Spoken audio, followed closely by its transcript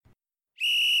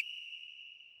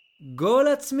גול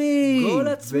עצמי,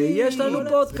 ויש לנו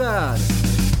פודקאסט.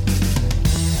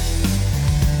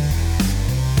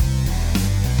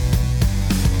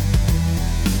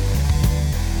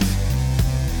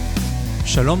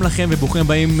 שלום לכם וברוכים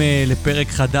הבאים לפרק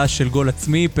חדש של גול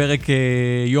עצמי, פרק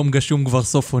יום גשום כבר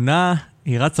סוף עונה,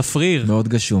 עירת צפריר. מאוד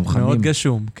גשום, חמים. מאוד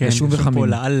גשום, כן. גשום וחמים. פה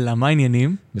לאללה, מה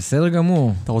העניינים? בסדר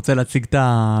גמור. אתה רוצה להציג את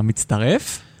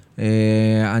המצטרף?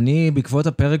 אני בעקבות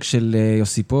הפרק של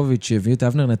יוסיפוביץ' שהביא את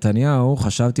אבנר נתניהו,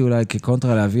 חשבתי אולי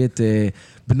כקונטרה להביא את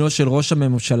בנו של ראש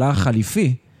הממשלה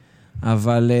החליפי,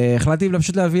 אבל החלטתי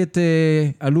פשוט להביא את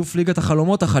אלוף ליגת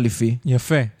החלומות החליפי.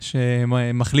 יפה,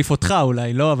 שמחליף אותך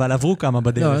אולי, לא? אבל עברו כמה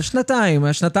בדרך.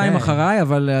 לא, שנתיים אחריי,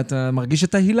 אבל אתה מרגיש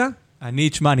את ההילה? אני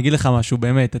אגיד לך משהו,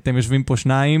 באמת, אתם יושבים פה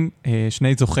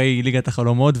שני זוכי ליגת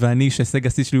החלומות, ואני שהישג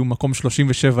השיא שלי הוא מקום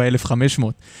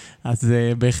 37,500, אז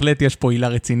בהחלט יש פה עילה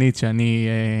רצינית שאני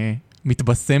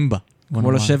מתבשם בה.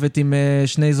 כמו לשבת עם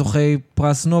שני זוכי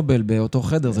פרס נובל באותו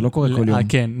חדר, זה לא קורה כל יום.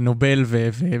 כן, נובל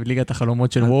וליגת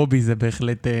החלומות של וובי, זה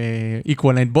בהחלט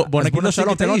איקוולנט. בוא נגיד לו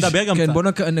שלום, תן לו לדבר גם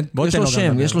קצת.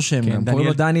 יש לו שם, קוראים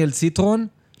לו דניאל ציטרון.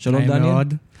 שלום דניאל.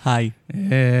 היי.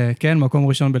 כן, מקום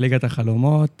ראשון בליגת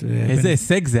החלומות. איזה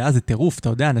הישג זה, זה טירוף, אתה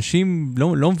יודע, אנשים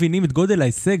לא מבינים את גודל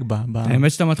ההישג.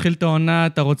 האמת שאתה מתחיל את העונה,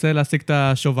 אתה רוצה להשיג את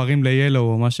השוברים ליילו,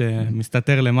 או מה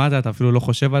שמסתתר למטה, אתה אפילו לא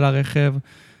חושב על הרכב,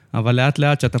 אבל לאט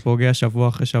לאט שאתה פוגע שבוע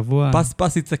אחרי שבוע.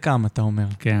 פס יצקם, אתה אומר.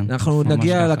 כן. אנחנו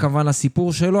נגיע כמובן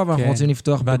לסיפור שלו, אבל אנחנו רוצים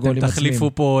לפתוח בגולים עצמיים. ואתם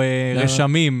תחליפו פה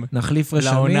רשמים. נחליף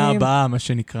רשמים. לעונה הבאה, מה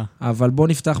שנקרא. אבל בוא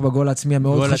נפתח בגול עצמי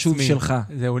המאוד חשוב שלך.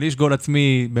 זהו, לי יש גול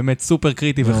עצמי באמת סופר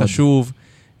קריטי וחשוב.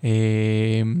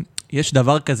 יש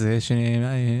דבר כזה,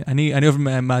 שאני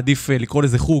מעדיף לקרוא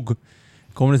לזה חוג.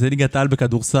 קוראים לזה ליגת העל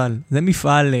בכדורסל. זה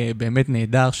מפעל באמת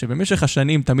נהדר, שבמשך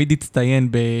השנים תמיד הצטיין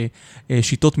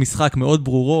בשיטות משחק מאוד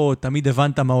ברורות, תמיד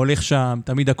הבנת מה הולך שם,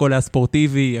 תמיד הכל היה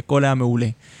ספורטיבי, הכל היה מעולה.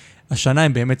 השנה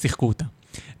הם באמת שיחקו אותה.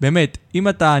 באמת, אם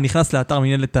אתה נכנס לאתר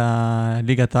מנהלת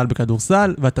ליגת העל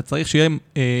בכדורסל, ואתה צריך שיהיה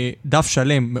דף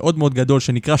שלם מאוד מאוד גדול,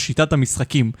 שנקרא שיטת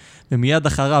המשחקים, ומיד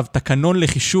אחריו תקנון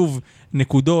לחישוב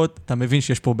נקודות, אתה מבין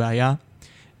שיש פה בעיה.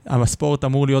 הספורט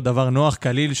אמור להיות דבר נוח,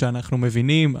 קליל, שאנחנו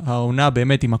מבינים, העונה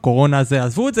באמת עם הקורונה הזה,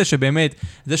 עזבו את זה שבאמת,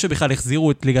 זה שבכלל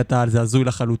החזירו את ליגת העל, זה הזוי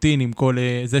לחלוטין, עם כל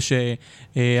זה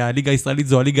שהליגה הישראלית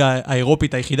זו הליגה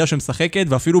האירופית היחידה שמשחקת,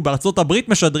 ואפילו בארצות הברית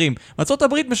משדרים. בארצות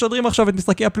הברית משדרים עכשיו את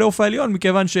משחקי הפלייאוף העליון,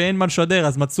 מכיוון שאין מה לשדר,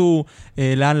 אז מצאו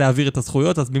לאן להעביר את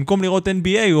הזכויות, אז במקום לראות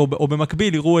NBA, או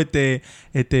במקביל, יראו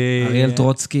את אריאל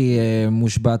טרוצקי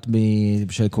מושבת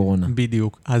בשל קורונה.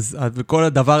 בדיוק. אז כל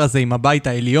הדבר הזה עם הבית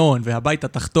העליון, והבית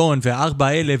התחתון, והארבע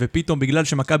האלה, ופתאום בגלל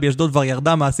שמכבי אשדוד כבר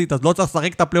ירדה מעשית, אז לא צריך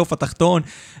לשחק את הפלייאוף התחתון.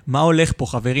 מה הולך פה,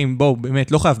 חברים? בואו,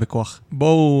 באמת, לא חייב בכוח.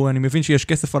 בואו, אני מבין שיש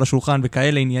כסף על השולחן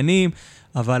וכאלה עניינים,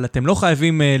 אבל אתם לא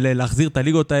חייבים להחזיר את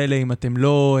הליגות האלה, אם אתם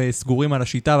לא סגורים על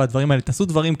השיטה והדברים האלה. תעשו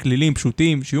דברים כלילים,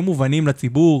 פשוטים, שיהיו מובנים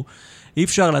לציבור. אי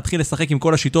אפשר להתחיל לשחק עם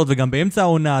כל השיטות, וגם באמצע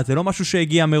העונה, זה לא משהו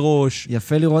שהגיע מראש.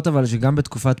 יפה לראות אבל שגם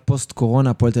בתקופת פוסט-קורונה,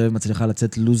 הפועל תל אביב מצליחה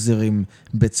לצאת לוזרים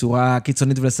בצורה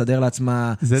קיצונית ולסדר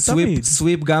לעצמה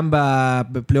סוויפ גם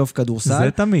בפלייאוף כדורסל.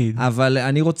 זה תמיד. אבל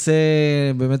אני רוצה,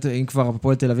 באמת, אם כבר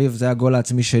הפועל תל אביב, זה הגול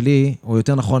העצמי שלי, או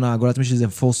יותר נכון, הגול העצמי שלי זה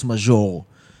פורס מז'ור.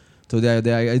 אתה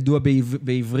יודע, ידוע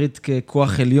בעברית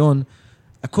ככוח עליון,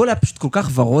 הכל היה פשוט כל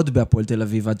כך ורוד בהפועל תל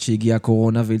אביב עד שהגיעה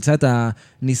הקורונה, והילצה את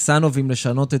הניסנובים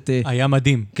לשנות את... היה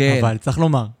מדהים, כן. אבל צריך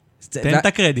לומר. תן את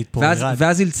הקרדיט פה.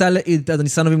 ואז הילצה את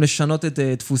הניסנובים לשנות את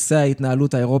דפוסי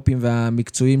ההתנהלות האירופיים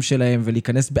והמקצועיים שלהם,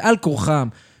 ולהיכנס בעל כורחם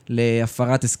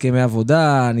להפרת הסכמי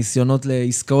עבודה, ניסיונות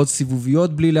לעסקאות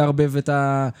סיבוביות בלי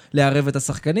לערב את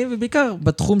השחקנים, ובעיקר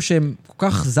בתחום שהם כל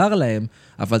כך זר להם,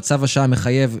 אבל צו השעה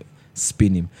מחייב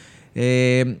ספינים.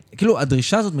 כאילו,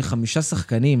 הדרישה הזאת מ5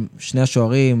 שחקנים, שני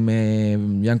השוערים,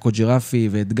 ינקו ג'ירפי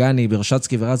ודגני,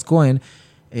 ברשצקי ורז כהן,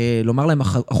 לומר להם,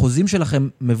 אחוזים שלכם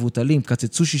מבוטלים,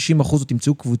 קצצו 60% או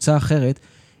תמצאו קבוצה אחרת,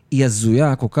 היא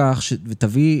הזויה כל כך,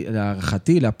 ותביא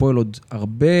להערכתי, להפועל עוד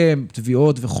הרבה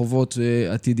תביעות וחובות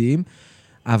עתידיים,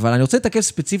 אבל אני רוצה לתקף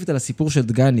ספציפית על הסיפור של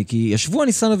דגני, כי ישבו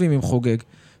הניסנובים עם חוגג,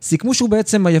 סיכמו שהוא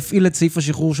בעצם יפעיל את סעיף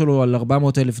השחרור שלו על $400,000,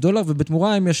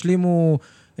 ובתמורה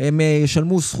הם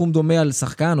ישלמו סכום דומה על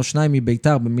שחקן או שניים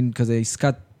מביתר, במין כזה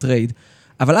עסקת טרייד,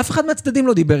 אבל אף אחד מהצדדים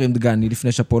לא דיבר עם דגני,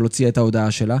 לפני שהפועל הוציאה את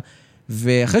ההודעה שלה,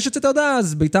 ואחרי שצאת ההודעה,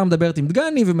 אז ביתר מדברת עם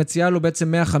דגני, ומציעה לו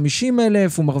בעצם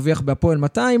 150,000, הוא מרוויח בהפועל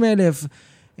 200,000,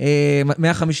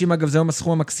 150 אגב זה היום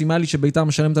הסכום המקסימלי שביתר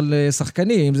משלמת על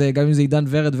שחקנים, גם אם זה עידן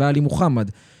ורד ואלי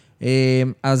מוחמד.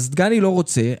 אז דגני לא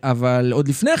רוצה, אבל עוד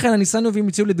לפני כן הניסנובים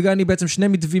הציעו לדגני בעצם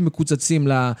 2 מתווים מקוצצים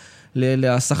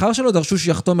לשכר שלו, דרשו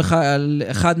שיחתום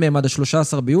אחד מהם עד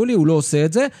ה-13 ביולי, הוא לא עושה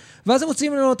את זה, ואז הם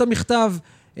מוציאים לנו את המכתב,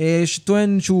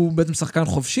 שטוען שהוא בעצם שחקן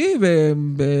חופשי,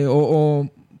 או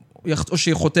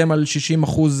שחותם על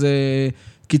 60%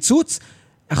 קיצוץ.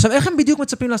 עכשיו, איך הם בדיוק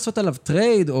מצפים לעשות עליו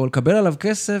טרייד, או לקבל עליו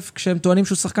כסף, כשהם טוענים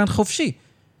שהוא שחקן חופשי?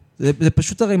 זה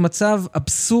פשוט הרי מצב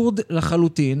אבסורד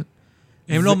לחלוטין.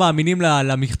 הם לא מאמינים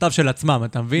למכתב של עצמם,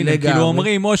 אתה מבין? הם כאילו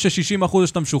אומרים, או ש-60%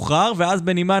 שאתה משוחרר, ואז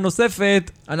בנימה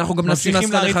נוספת, אנחנו גם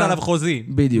ממשיכים להריץ עליו חוזי.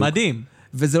 בדיוק. מדהים.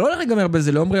 וזה לא הולך להיגמר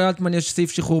בזה, לעומרי אלטמן יש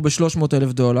סעיף שחרור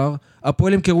 $300,000,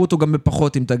 הפועל ימכרו אותו גם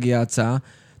בפחות אם תגיע ההצעה.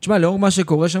 תשמע, לאור מה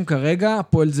שקורה שם כרגע,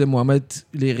 הפועל זה מועמד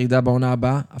לירידה בעונה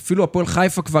הבאה. אפילו הפועל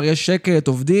חיפה כבר יש שקט,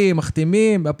 עובדים,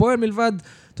 מחתימים, הפועל מלבד,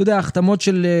 אתה יודע, החתמות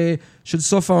של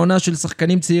סוף העונה של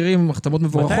שחקנים צעירים, החתמות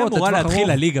מבורכות. מתי אמורה להתחיל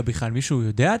הליגה בכלל? מישהו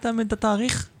יודע את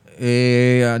התאריך?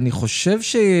 אני חושב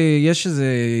שיש איזה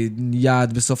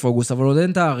יעד בסוף אוגוסט, אבל עוד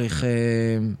אין תאריך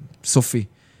סופי.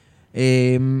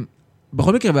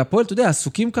 בכל מקרה, והפועל, אתה יודע,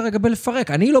 עסוקים כרגע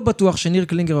בלפרק. אני לא בטוח שניר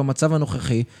קלינגר במצב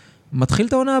הנוכחי, מתחיל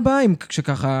את העונה הבאה,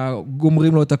 כשככה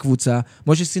גומרים לו את הקבוצה.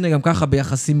 משה סינה גם ככה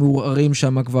ביחסים מעורערים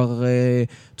שם כבר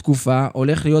תקופה,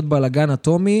 הולך להיות בלגן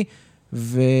אטומי,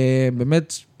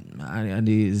 ובאמת,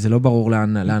 זה לא ברור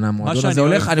לאן המועדון הזה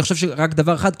הולך. אני חושב שרק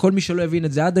דבר אחד, כל מי שלא הבין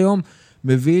את זה עד היום,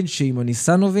 מבין שעם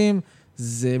הניסנובים,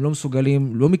 הם לא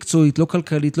מסוגלים, לא מקצועית, לא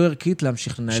כלכלית, לא ערכית,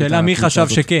 להמשיך לנהל את הקבוצה הזאת. שאלה מי חשב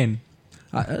שכן?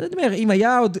 אני אומר,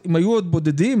 אם היו עוד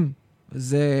בודדים,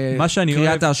 זה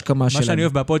קריאת ההשכמה שלהם. מה שאני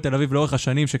אוהב בהפועל תל אביב לאורך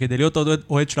השנים, שכדי להיות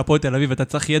אוהד של הפועל תל אביב, אתה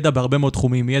צריך ידע בהרבה מאוד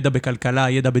תחומים, ידע בכלכלה,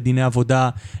 ידע בדיני עבודה,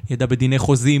 ידע בדיני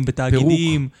חוזים,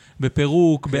 בתאגידים,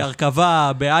 בפירוק,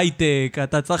 בהרכבה, בהייטק,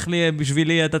 אתה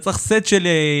צריך סט של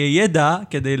ידע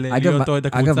כדי להיות אוהד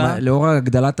הקבוצה. אגב, לאור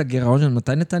הגדלת הגירעון,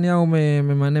 מתי נתניהו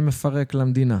ממנה מפרק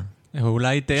למדינה?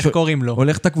 אולי, איך קוראים לו?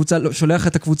 שולח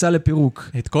את הקבוצה לפירוק.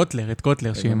 את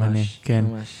קוטלר שימנה, כן.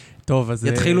 טוב, אז...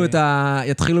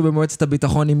 יתחילו במועצת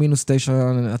הביטחון עם -9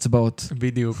 הצבעות.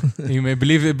 בדיוק.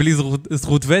 בלי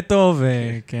זכות וטו,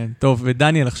 וכן. טוב,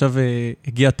 ודניאל, עכשיו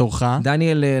הגיע תורך.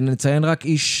 דניאל, נציין רק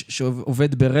איש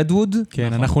שעובד ברדווד.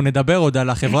 כן, אנחנו נדבר עוד על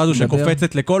החברה הזו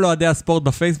שקופצת לכל אוהדי הספורט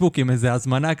בפייסבוק, עם איזו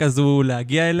הזמנה כזו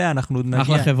להגיע אליה,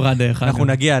 אחלה חברה דרך. אנחנו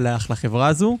נגיע לאחלה חברה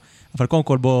הזו, אבל קודם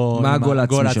כל בוא... מה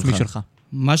הגול העצמי שלך?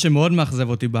 מה שמאוד מאכזב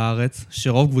אותי בארץ,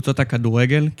 שרוב קבוצות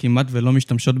הכדורגל כמעט ולא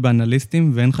משתמשות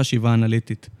באנליסטים ואין חשיבה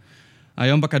אנליטית.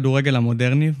 היום בכדורגל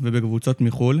המודרני ובקבוצות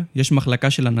מחול, יש מחלקה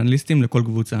של אנליסטים לכל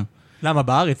קבוצה. למה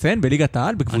בארץ אין? בליגת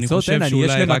העל? בקבוצות אין?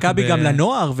 יש למכבי גם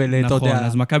לנוער ולאתה יודע... נכון,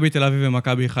 אז מכבי תל אביב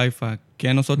ומכבי חיפה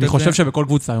כן עושות את זה. אני חושב שבכל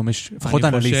קבוצה היום יש לפחות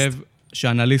אנליסט. אני חושב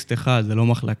שאנליסט אחד זה לא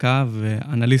מחלקה,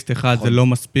 ואנליסט אחד זה לא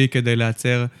מספיק כדי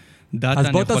לייצר דאטה. אז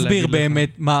בוא תסביר באמת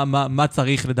מה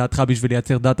צריך לדעתך בשביל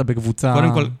לייצר דאטה בקבוצה.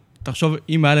 קודם כל, תחשוב,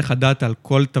 אם היה לך דאטה על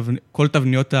כל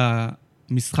תבניות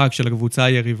המשחק של הקבוצה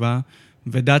היריבה,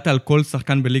 ודאטה על כל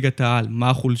שחקן בליגת העל, מה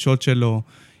החולשות שלו,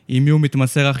 אם הוא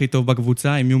מתמסר הכי טוב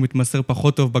בקבוצה, אם הוא מתמסר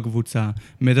פחות טוב בקבוצה,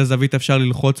 מאיזה זווית אפשר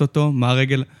ללחוץ אותו, מה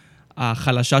הרגל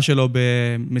החלשה שלו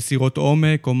במסירות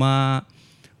עומק, או מה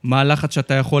הלחץ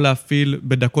שאתה יכול להפעיל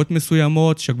בדקות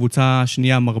מסוימות, שהקבוצה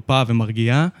השנייה מרפה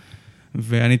ומרגיעה.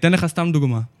 ואני אתן לך סתם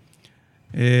דוגמה.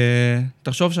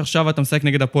 תחשוב שעכשיו אתה משחק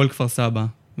נגד הפועל כפר סבא,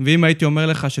 ואם הייתי אומר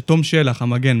לך שתום שלח,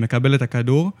 המגן, מקבל את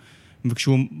הכדור,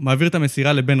 וכשהוא מעביר את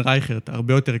המסירה לבן רייכרט,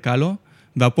 הרבה יותר קל לו,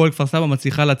 והפועל כפר סבא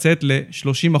מצליחה לצאת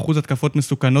ל-30% התקפות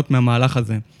מסוכנות מהמהלך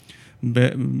הזה.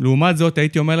 לעומת זאת,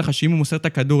 הייתי אומר לך שאם הוא מוסר את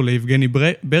הכדור ליבגני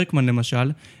ברקמן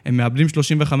למשל, הם מאבדים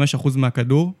 35%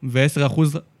 מהכדור, ו10%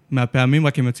 מהפעמים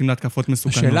רק הם יוצאים להתקפות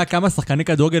מסוכנות. השאלה כמה שחקני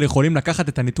כדורגל יכולים לקחת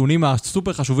את הנתונים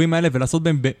הסופר חשובים האלה ולעשות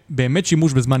בהם באמת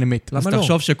שימוש בזמן אמת. אז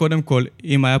תחשוב שקודם כל,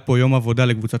 אם היה פה יום עבודה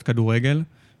לקבוצת כדורגל,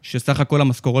 שסך הכל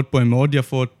המשכורות פה הן מאוד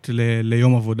יפות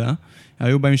ליום עבודה,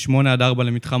 היו בהם 8-4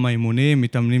 למתחם האימונים,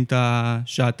 מתאמנים את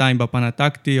השעתיים בפן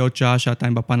הטקטי, עוד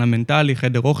שעתיים בפן המנטלי,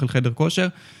 חדר אוכל, חדר כושר,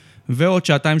 ועוד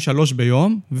 2-3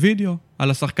 ביום, וידאו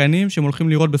על השחקנים שהם הולכים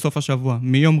לראות בסוף השבוע,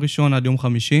 מיום ראשון עד יום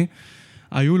חמישי,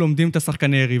 היו לומדים את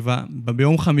השחקני יריבה,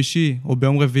 ביום חמישי או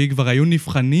ביום רביעי כבר היו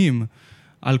נבחנים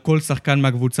על כל שחקן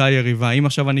מהקבוצה היריבה. אם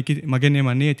עכשיו אני מגן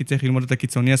ימני, הייתי צריך ללמוד את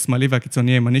הקיצוני השמאלי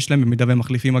והקיצוני הימני שלהם, במידה והם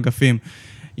מחליפים אגפים.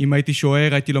 אם הייתי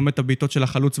שוער, הייתי לומד את הבעיטות של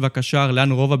החלוץ והקשר,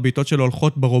 לאן רוב הבעיטות שלו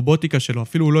הולכות ברובוטיקה שלו,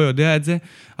 אפילו הוא לא יודע את זה,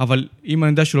 אבל אם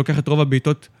אני יודע שהוא לוקח את רוב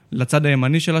הבעיטות לצד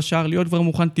הימני של השער, להיות כבר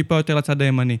מוכן טיפה יותר לצד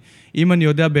הימני. אם אני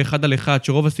יודע באחד על אחד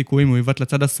שרוב הסיכויים הוא יבט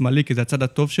לצד השמאלי, כי זה הצד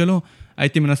הטוב שלו,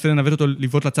 הייתי מנסה לנווט אותו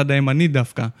לבעוט לצד הימני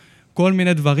דווקא. כל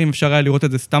מיני דברים, אפשר היה לראות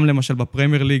את זה סתם למשל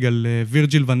בפרמייר ליג על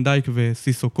וירג'יל ון דייק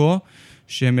וסיסוקו,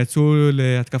 שהם יצאו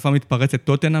להתקפה מתפרצת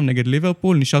טוטנהאם נגד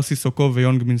ליברפול, נשאר סיסוקו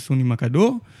ויונג מינסון עם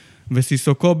הכדור,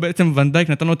 וסיסוקו, בעצם ון דייק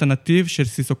נתן לו את הנתיב של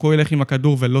סיסוקו ילך עם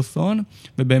הכדור ולא סון,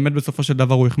 ובאמת בסופו של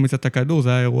דבר הוא החמיץ את הכדור, זה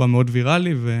היה אירוע מאוד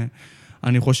ויראלי,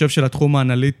 ואני חושב שלתחום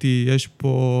האנליטי יש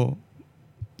פה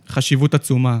חשיבות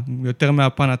עצומה, יותר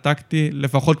מהפן הטקטי,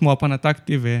 לפחות כמו הפן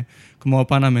הטקטי וכמו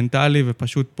הפן המנטלי,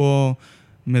 ופשוט פה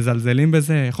מזלזלים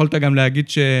בזה. יכולת גם להגיד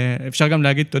אפשר גם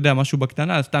להגיד, אתה יודע, משהו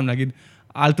בקטנה, סתם להגיד,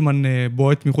 אלטמן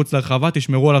בועט מחוץ לרחבה,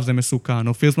 תשמרו עליו, זה מסוכן.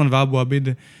 או פירסמן ואבו עביד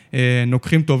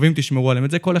נוקחים טובים, תשמרו עליהם.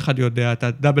 את זה כל אחד יודע, את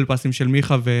הדאבל פאסים של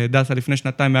מיכה ודסה לפני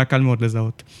שנתיים היה קל מאוד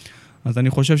לזהות. אז אני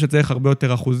חושב שצריך הרבה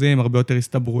יותר אחוזים, הרבה יותר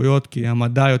הסתברויות, כי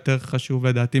המדע יותר חשוב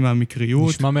לדעתי מהמקריות.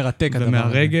 נשמע מרתק הדבר הזה.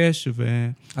 ומהרגש,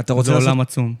 וזה עולם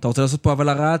עצום. אתה רוצה לעשות פה אבל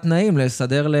הרעת תנאים,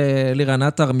 לסדר לירן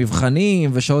עטר מבחנים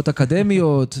ושעות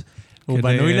אקדמיות. הוא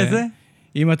בנוי לזה?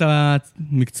 אם אתה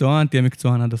מקצוען, תהיה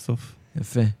מקצוען עד הסוף.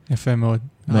 יפה. יפה מאוד.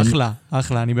 אחלה,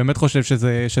 אחלה. אני באמת חושב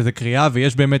שזה קריאה,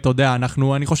 ויש באמת, אתה יודע,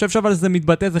 אני חושב שאבל זה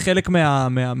מתבטא, זה חלק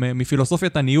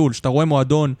מפילוסופיית הניהול, שאתה רואה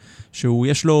מועדון,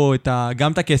 שיש לו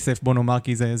גם את הכסף, בוא נאמר,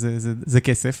 כי זה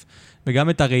כסף, וגם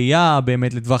את הראייה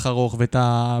באמת לטווח ארוך,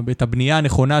 ואת הבנייה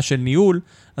הנכונה של ניהול,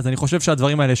 אז אני חושב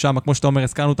שהדברים האלה שם, כמו שאתה אומר,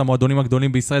 הזכרנו את המועדונים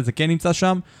הגדולים בישראל, זה כן נמצא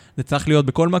שם, זה צריך להיות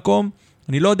בכל מקום.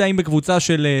 אני לא יודע אם בקבוצה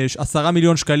של 10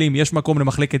 מיליון שקלים יש מקום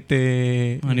למחלקת...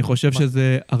 אני חושב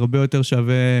שזה הרבה יותר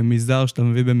שווה מזר שאתה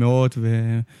מביא במאות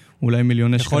ואולי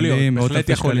מיליוני שקלים, מאות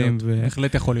אלפי שקלים.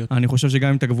 בהחלט יכול להיות. אני חושב שגם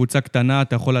אם אתה קבוצה קטנה,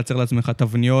 אתה יכול לייצר לעצמך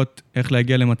תבניות, איך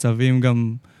להגיע למצבים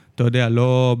גם, אתה יודע,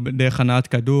 לא דרך הנעת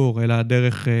כדור, אלא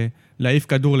דרך להעיף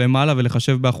כדור למעלה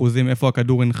ולחשב באחוזים איפה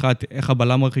הכדור ינחת, איך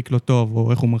הבלם מרחיק לו טוב,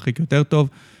 או איך הוא מרחיק יותר טוב,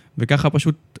 וככה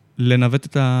פשוט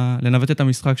לנווט את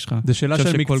המשחק שלך. זה שאלה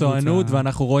של מקצוענות,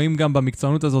 ואנחנו רואים גם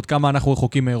במקצוענות הזאת כמה אנחנו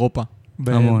רחוקים מאירופה.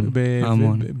 המון.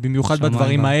 במיוחד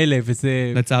בדברים האלה,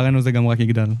 וזה... לצערנו זה גם רק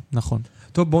יגדל. נכון.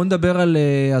 טוב, בואו נדבר על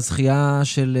הזכייה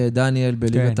של דניאל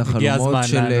בליגת החלומות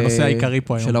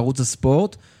של ערוץ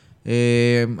הספורט.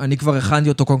 אני כבר הכנתי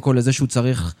אותו קודם כל לזה שהוא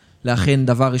צריך להכין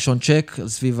דבר ראשון צ'ק,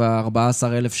 סביב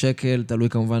ה-14,000 שקל, תלוי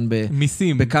כמובן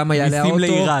בכמה יעלה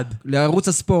האוטו. לערוץ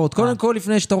הספורט. קודם כל,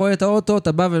 לפני שאתה רואה את האוטו,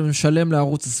 אתה בא ומשלם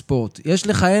לערוץ הספורט. יש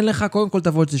לך, אין לך, קודם כל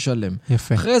תבוא שתשלם.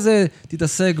 יפה. אחרי זה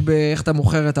תתעסק באיך אתה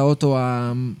מוכר את האוטו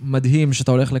המדהים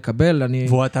שאתה הולך לקבל.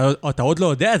 אתה עוד לא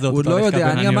יודע, זה עוד לא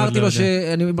יודע. אני אמרתי לו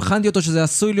אני הכנתי אותו שזה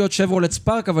עשוי להיות שברולט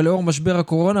ספארק, אבל לאור משבר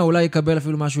הקורונה אולי יקבל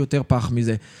אפילו משהו יותר פח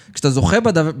מזה. כשאתה זוכה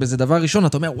בזה דבר ראשון,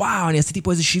 אתה אומר, וואו, אני עשיתי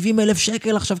פה איזה 70,000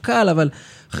 שקל עכשיו קל, אבל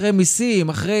אחרי מיסים,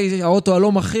 אחרי האוטו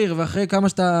הלא מחיר, ואחרי כמה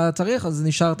שאתה צריך, אז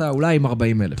נשארת אולי עם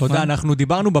 40,000. תודה, אנחנו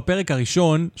דיברנו בפרק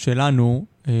הראשון שלנו,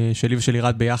 שלי ושל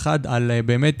ירד ביחד, על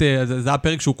באמת, זה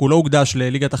הפרק שהוא כולו הוקדש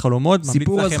לליגת החלומות.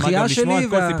 סיפור הזכייה שלי,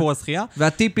 סיפור הזכייה.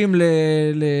 והטיפים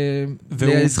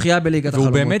לזכייה בליגת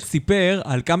החלומות. והוא באמת סיפר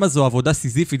על כמה זו עבודה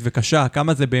סיזיפית וקשה,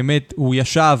 כמה זה באמת, הוא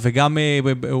ישב, וגם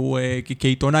הוא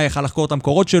כעיתונאי יכל לחקור את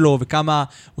המקורות שלו, וכמה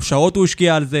שעות הוא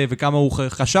השקיע על זה, וכמה הוא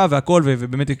חשב והכל,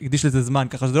 ובאמת הקדיש לזה זמן.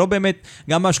 ככה שזה לא באמת,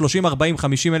 גם ה-30, 40,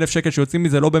 50 אלף שקל שיוצאים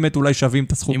מזה, לא באמת אולי שווים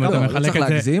את הסכום.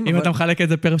 אם אתה מחלק את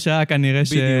זה פר שעה, כנראה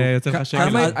שיוצא לך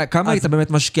שקל. כמה היית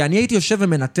באמת משקיע? אני הייתי יושב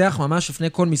ומנתח ממש לפני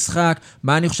כל משחק,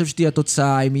 מה אני חושב שתהיה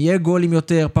התוצאה, אם יהיה גולים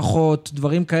יותר, פחות,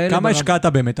 דברים כאלה. כמה השקעת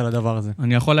באמת על הדבר הזה?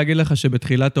 אני יכול להגיד לך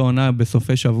שבתחילת העונה,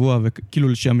 בסופי שבוע,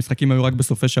 וכאילו שהמשחקים היו רק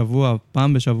בסופי שבוע,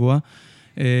 פעם בשבוע,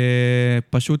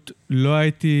 פשוט לא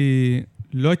הייתי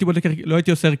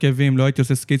עושה הרכבים, לא הייתי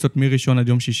עושה סקיצות מראשון עד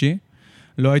יום שישי,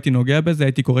 לא הייתי נוגע בזה,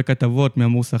 הייתי קורא כתבות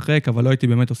מאמור שחק, אבל לא הייתי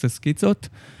באמת עושה סקיצות.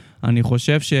 אני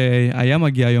חושב שהיה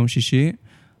מגיע יום שישי,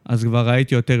 אז כבר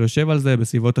הייתי יותר יושב על זה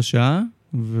בסביבות השעה,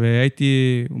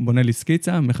 והייתי בונה לי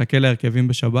סקיצה, מחכה להרכבים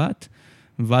בשבת,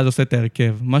 ואז עושה את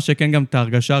ההרכב. מה שכן גם את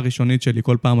ההרגשה הראשונית שלי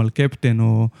כל פעם על קפטן,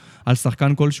 או על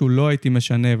שחקן כלשהו, לא הייתי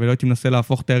משנה, ולא הייתי מנסה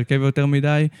להפוך את ההרכב יותר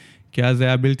מדי, כי אז זה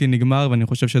היה בלתי נגמר, ואני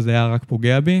חושב שזה היה רק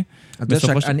פוגע בי.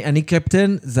 אני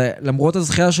קפטן, למרות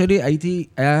הזכייה שלי,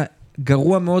 היה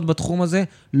גרוע מאוד בתחום הזה,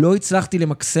 לא הצלחתי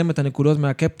למקסם את הנקודות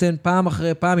מהקפטן, פעם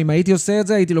אחרי פעם, אם הייתי עושה את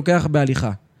זה, הייתי לוקח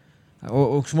בהליכה.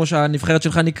 או כמו שהנבחרת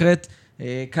שלך נקראת,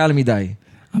 קל מדי.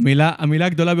 המילה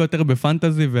הגדולה ביותר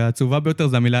בפנטזי והעצובה ביותר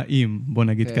זה המילה אם, בוא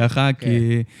נגיד ככה,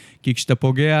 כי כשאתה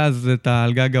פוגע אז אתה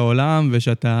על גג העולם,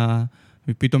 ושאתה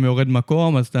פתאום יורד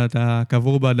מקום, אז אתה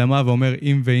קבור באדמה ואומר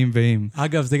אם ואם ואם.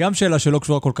 אגב, זה גם שאלה שלא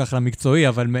קשורה כל כך למקצועי,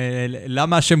 אבל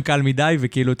למה השם קל מדי,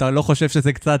 וכאילו אתה לא חושב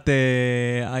שזה קצת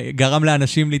גרם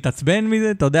לאנשים להתעצבן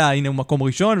מזה? אתה יודע, הנה הוא מקום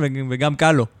ראשון וגם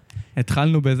קל לו.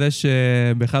 התחלנו בזה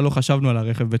שבכלל לא חשבנו על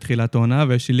הרכב בתחילת העונה,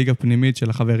 ויש לי ליגה פנימית של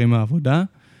החברים מהעבודה,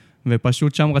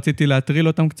 ופשוט שם רציתי להטריל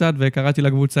אותם קצת, וקראתי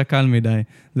לקבוצה קל מדי.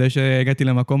 זה שהגעתי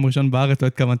למקום ראשון בארץ, לא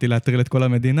התכוונתי להטריל את כל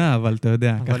המדינה, אבל אתה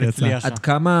יודע, כך יצא. עד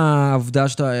כמה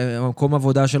המקום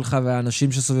העבודה שלך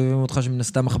והאנשים שסובבים אותך,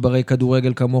 שמנסתם מחברי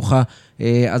כדורגל כמוך,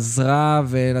 עזרה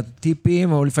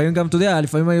וטיפים, או לפעמים גם, אתה יודע,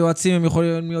 לפעמים היועצים הם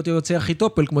יכולים להיות יועצי הכי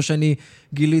טופל, כמו שאני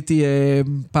גיליתי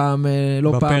פעם,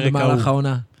 לא פעם במהלך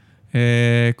העונה.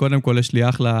 קודם כל, יש לי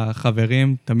אחלה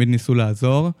חברים, תמיד ניסו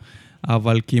לעזור,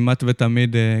 אבל כמעט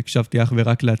ותמיד הקשבתי אך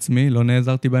ורק לעצמי, לא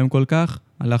נעזרתי בהם כל כך,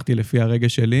 הלכתי לפי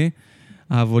הרגש שלי.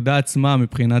 העבודה עצמה,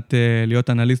 מבחינת להיות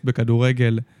אנליסט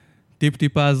בכדורגל,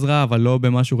 טיפה עזרה, אבל לא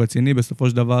במשהו רציני. בסופו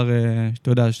של דבר,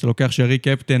 אתה יודע, שאתה לוקח שרי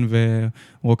קפטן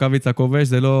ורוקביצה כובש,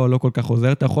 זה לא כל כך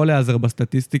עוזר. אתה יכול להיעזר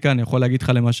בסטטיסטיקה, אני יכול להגיד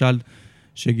לך למשל,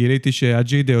 שגיליתי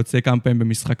שהג'ידה יוצא כמה פעמים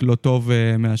במשחק לא טוב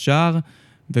מהשאר,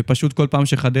 ופשוט כל פעם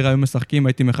שחדרה היו משחקים,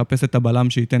 הייתי מחפש את הבלם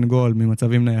שייתן גול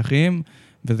ממצבים נייחים,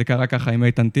 וזה קרה ככה עם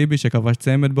איתן טיבי, שכבש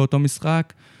צמד באותו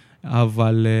משחק,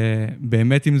 אבל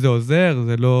באמת אם זה עוזר,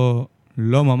 זה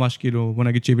לא ממש כאילו, בוא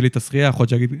נגיד שהביא לי תסריח,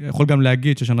 יכול גם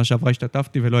להגיד ששנה שעברה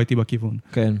השתתפתי ולא הייתי בכיוון.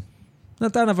 כן.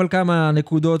 נתן אבל כמה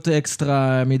נקודות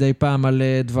אקסטרה מדי פעם על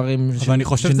דברים שניתוחים. אבל אני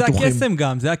חושב שזה הקסם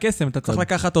גם, זה הקסם. אתה צריך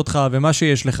לקחת אותך ומה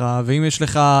שיש לך, ואם יש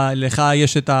לך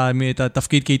יש את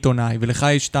התפקיד כעיתונאי, ולך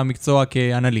יש את המקצוע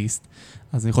כאנליסט,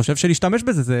 אז אני חושב שלהשתמש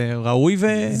בזה, זה ראוי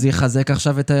זה יחזק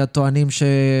עכשיו את הטוענים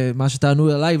שמה שטענו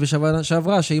עליי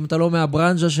שעברה, שאם אתה לא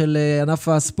מהברנז'ה של ענף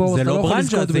הספורט, זה לא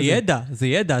ברנז'ה, זה ידע, זה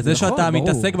ידע. זה שאתה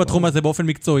מתעסק בתחום הזה באופן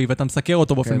מקצועי, ואתה מסקר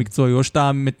אותו באופן מקצועי, או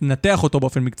שאתה מנתח אותו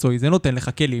באופן מקצועי, זה נותן לך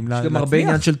כלים להצליח. יש גם הרבה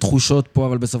עניין של תחושות פה,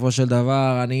 אבל בסופו של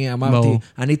דבר, אני אמרתי,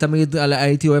 אני תמיד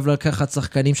הייתי אוהב לקחת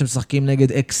שחקנים שמשחקים נגד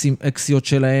אקסיות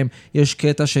שלהם. יש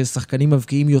קטע ששחקנים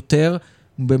מבקיעים יותר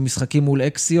במשחקים מול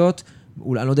אקסיות,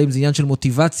 אני לא יודע אם זה עניין של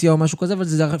מוטיבציה או משהו כזה, אבל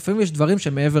לפעמים יש דברים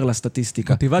שמעבר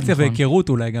לסטטיסטיקה. מוטיבציה והיכרות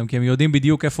אולי גם, כי הם יודעים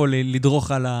בדיוק איפה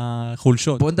לדרוך על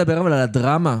החולשות. בוא נדבר אבל על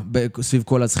הדרמה סביב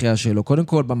כל הזכייה שלו. קודם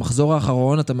כל, במחזור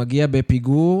האחרון אתה מגיע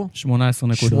בפיגור 18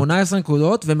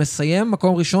 נקודות, ומסיים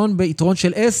מקום ראשון ביתרון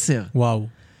של 10. וואו.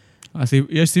 אז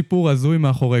יש סיפור הזוי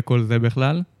מאחורי כל זה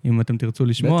בכלל, אם אתם תרצו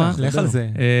לשמוע. בטח, לך על זה.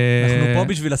 אנחנו פה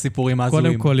בשביל הסיפורים הזויים.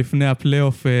 קודם כל, לפני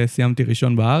הפלייאוף סיימתי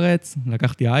ראשון בארץ,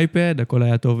 לקחתי אייפד, הכל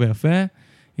היה טוב ויפה.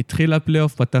 התחיל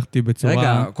הפלייאוף, פתחתי בצורה...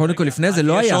 רגע, קודם כל לפני זה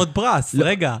לא היה. יש עוד פרס,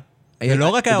 רגע. זה לא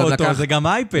רק היה אוטו, זה גם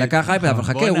אייפד. לקח אייפד, אבל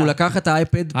חכה, הוא לקח את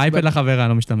האייפד... אייפד לחברה,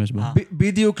 לא משתמש בו.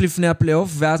 בדיוק לפני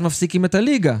הפלייאוף, ואז מפסיקים את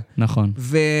הליגה. נכון.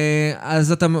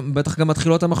 ואז אתה בטח גם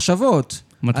מתחילות המחשבות.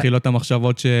 מתחילות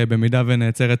המחשבות שבמידה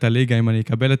ונעצר את הליגה, אם אני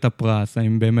אקבל את הפרס,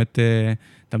 האם באמת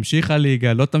תמשיך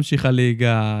הליגה, לא תמשיך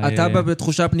הליגה. אתה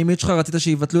בתחושה הפנימית שלך רצית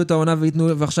שיבטלו את העונה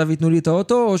ועכשיו ייתנו לי את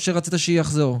האוטו, או שרצית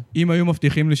שיחזור? אם היו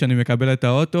מבטיחים לי שאני מקבל את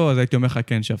האוטו, אז הייתי אומר לך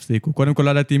כן, שיפסיקו. קודם כל,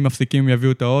 לדעתי אם מפסיקים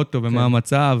יביאו את האוטו ומה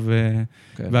המצב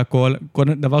והכל.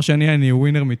 דבר שני, אני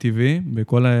ווינר מטבעי,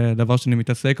 בכל דבר שאני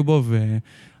מתעסק בו,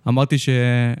 ואמרתי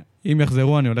שאם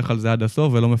יחזרו, אני הולך על זה עד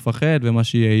הסוף ולא מפחד, ומה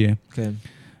שיהיה. כן.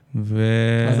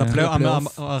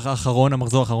 אז האחרון,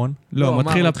 המחזור האחרון? לא,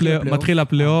 מתחיל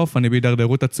הפלייאוף, אני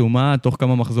בהידרדרות עצומה, תוך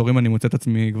כמה מחזורים אני מוצא את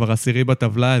עצמי כבר עשירי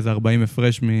בטבלה, איזה 40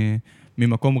 הפרש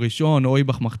ממקום ראשון,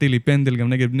 אויבך מחטיא לי פנדל גם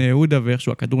נגד בני יהודה,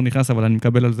 ואיכשהו הכדור נכנס, אבל אני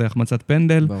מקבל על זה החמצת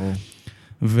פנדל. ברור.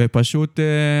 ופשוט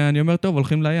אני אומר, טוב,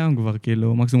 הולכים לים כבר,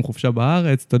 כאילו, מקסימום חופשה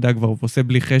בארץ, אתה יודע, כבר עושה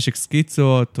בלי חשק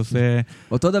סקיצות, עושה...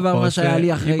 אותו דבר מה שהיה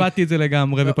לי אחרי... איבדתי את זה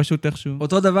לגמרי, ופשוט איכשהו.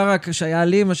 אותו דבר רק שהיה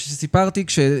לי, מה שסיפרתי,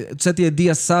 כשהוצאתי את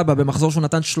דיה סבא במחזור שהוא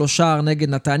נתן 3 נגד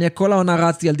נתניה, כל העונה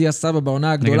רצתי על דיה סבא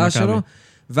בעונה הגדולה שלו,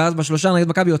 ואז ב3 נגד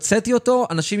מכבי הוצאתי אותו,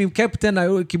 אנשים עם קפטן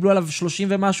קיבלו עליו 30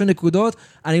 ומשהו נקודות,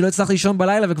 אני לא הצלחתי לישון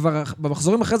בלילה, וכבר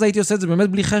במחזורים אחרי זה הייתי עושה את זה באמת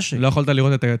בלי חשק. לא יכולת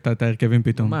לראות את ההרכבים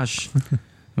פתאום. ממש.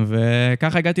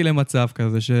 וככה הגעתי למצב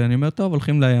כזה, שאני אומר, טוב,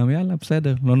 הולכים לים, יאללה,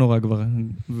 בסדר, לא נורא כבר.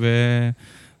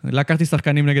 ולקחתי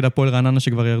שחקנים נגד הפועל רעננה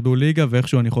שכבר ירדו ליגה,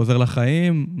 ואיכשהו אני חוזר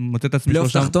לחיים, מוצא את עצמי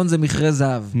פלייאוף תחתון זה מכרה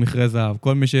זהב. מכרה זהב.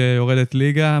 כל מי שיורדת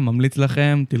ליגה, ממליץ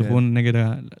לכם,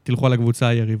 תלכו על הקבוצה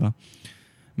היריבה.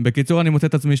 בקיצור, אני מוצא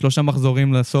את עצמי 3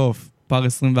 מחזורים לסוף, פער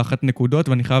 21 נקודות,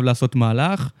 ואני חייב לעשות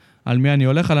מהלך. על מי אני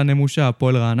הולך? על הנמושה,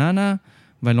 הפועל רעננה,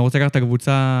 ואני לא רוצה לקחת את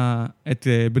הקבוצה,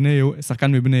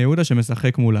 שחקן מבני יהודה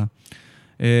שמשחק מולה.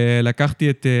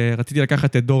 רציתי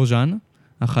לקחת את דורז'אן,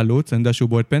 החלוץ, אני יודע שהוא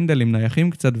בועט פנדל עם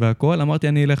נייחים קצת והכל, אמרתי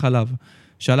אני אלך עליו.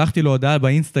 שלחתי לו הודעה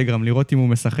באינסטגרם לראות אם הוא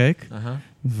משחק,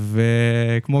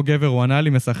 וכמו גבר הוא ענה לי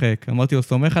משחק. אמרתי לו,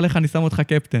 סומך עליך, אני שם אותך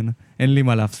קפטן, אין לי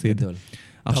מה להפסיד.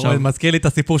 עכשיו, מזכיר לי את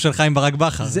הסיפור שלך עם ברק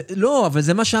בכר. לא, אבל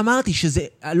זה מה שאמרתי, שזה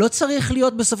לא צריך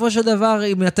להיות בסופו של דבר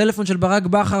עם הטלפון של ברק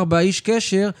בכר באיש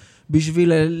קשר,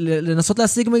 בשביל לנסות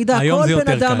להשיג מידע. כל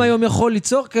בן אדם היום יכול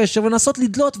ליצור קשר ולנסות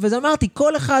לדלות, וזה אמרתי,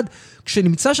 כל אחד,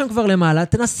 כשנמצא שם כבר למעלה,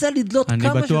 תנסה לדלות כמה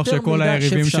שיותר מידע שאפשר. אני בטוח שכל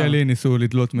היריבים שלי ניסו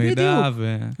לדלות מידע,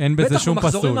 אין בזה שום פסול.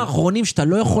 בטח במחזורים האחרונים, שאתה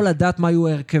לא יכול לדעת מה היו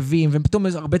הרכבים, ופתאום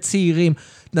הרבה צעירים,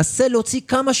 תנסה להוציא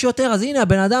כמה שיותר, אז הנה,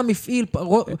 הבן אדם מפעיל,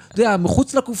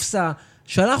 מחוץ לקופסה,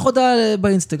 שלח הודעה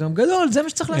באינסטגרם, גדול, זה מה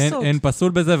שצריך לעשות. אין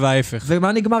פסול בזה וההפך.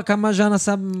 ומה נגמר? כמה ז'אן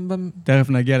עשה? תכף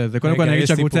נגיע לזה. קודם כל אני אגיד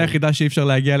שהקבוצה היחידה שאי אפשר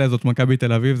להגיע אליה זאת מכבי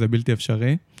תל אביב, זה בלתי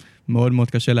אפשרי. מאוד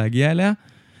מאוד קשה להגיע אליה.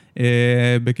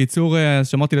 בקיצור,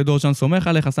 שמרתי לדורז'אן, סומך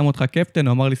עליך, שם אותך קפטן,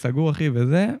 הוא אמר לי, סגור אחי,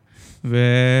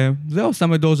 וזהו,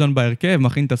 שם את דורז'אן בהרכב,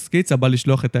 מכין את הסקיצה, בא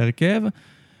לשלוח את ההרכב,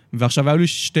 ועכשיו היו לי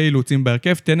 2 אילוצים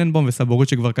בהרכב, טננבום וסבורית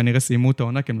שכבר כנראה סיימו את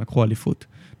העונה, כי הם לקחו אליפות.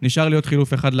 נשאר לי עוד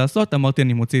חילוף אחד לעשות, אמרתי,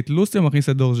 אני מוציא את לוסיו, מכניס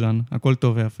את דורז'אן, הכל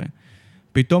טוב ויפה.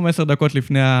 פתאום 10 דקות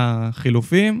לפני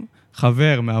החילופים,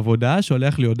 חבר מהעבודה,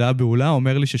 שולח לי הודעה בעולה,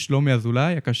 אומר לי ששלומי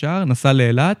אזולאי, הקשר, נסע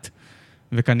לאילת,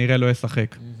 וכנראה לא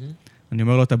ישחק. אני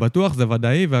אומר לו, אתה בטוח, זה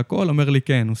ודאי, והכל, אומר לי,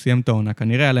 כן, הוא סיים את העונה.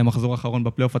 כנראה היה להם מחזור אחרון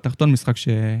בפלייאוף התחתון, משחק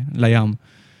לים.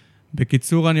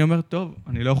 בקיצור, אני אומר, טוב,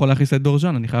 אני לא יכול להכניס את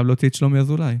דורז'אן, אני חייב להוציא את שלומי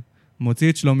אזולאי. מוציא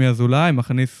את שלומי אזולאי,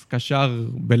 מכניס קשר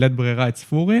בלית ברירה את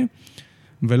ספורי,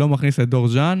 ולא מכניס את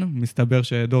דורז'אן, מסתבר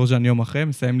שדורז'אן יום אחרי,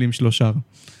 מסיים לי עם 3.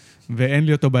 ואין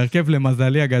לי אותו בהרכב,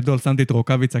 למזלי הגדול, שמתי את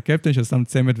רוקביץ הקפטן, ששם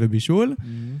צמד ובישול,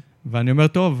 ואני אומר,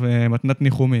 טוב, מתנת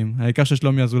ניחומים. העיקר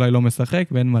ששלומי אזולאי לא משחק,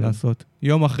 ואין מה לעשות.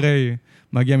 יום אחרי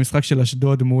מגיע משחק של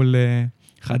אשדוד מול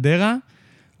חדרה,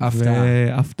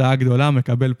 והפתעה גדולה,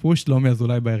 מקבל פוש, שלומי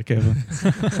אזולאי בהרכב.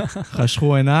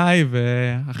 חשכו עיניי,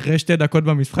 ואחרי 2 דקות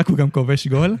במשחק הוא גם כובש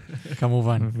גול.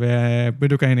 כמובן.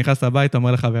 ובדיוק אני נכנס הביתה,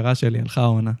 אומר לחברה שלי, הלכה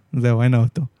העונה. זהו, אין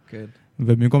אותו. כן.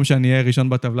 ובמקום שאני אהיה ראשון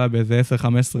בטבלה באיזה 10-15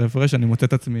 הפרש, אני מוצא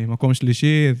את עצמי מקום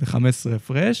שלישי, זה 15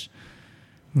 הפרש.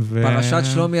 פרשת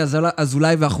שלומי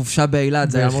אזולאי והחופשה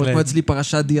באילת, זה היה מאוד כמו אצלי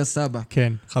פרשת דיה סבא.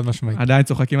 כן, חד משמעית. עדיין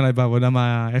צוחקים עליי בעבודה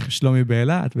איך שלומי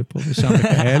באילת, ופה ושם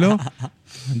וכאלו.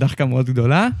 דחקה מאוד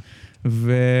גדולה.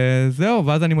 וזהו,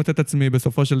 ואז אני מוצא את עצמי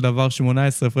בסופו של דבר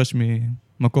 18 הפרש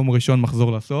ממקום ראשון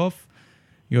מחזור לסוף.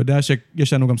 יודע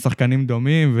שיש לנו גם שחקנים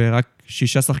דומים, ורק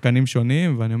 6 שחקנים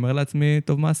שונים, ואני אומר לעצמי,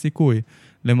 טוב, מה הסיכוי?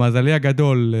 למזלי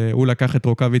הגדול, הוא לקח את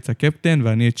רוקביץ הקפטן,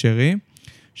 ואני את שרי.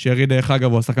 שרי, דרך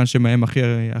אגב, הוא השחקן שמהם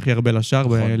הכי הרבה לשער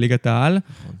בליגת העל,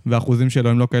 והאחוזים שלו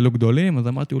הם לא כאלו גדולים, אז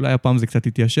אמרתי, אולי הפעם זה קצת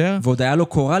יתיישר. ועוד היה לו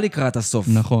קורה לקראת הסוף.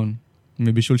 נכון.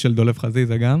 מבישול של דולב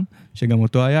חזיזה גם, שגם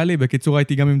אותו היה לי. בקיצור,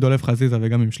 הייתי גם עם דולב חזיזה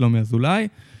וגם עם שלומי אזולאי,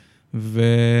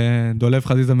 ודולב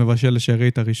חזיזה מבשל לשרי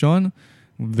את הראשון,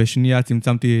 ושנייה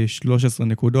צמצמתי 13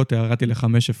 נקודות, הרעתי ל5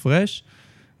 הפרש,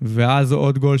 ואז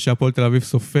עוד גול שהפועל תל אביב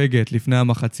סופגת לפני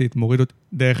המחצית, מוריד אותי,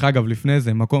 דרך אגב, לפני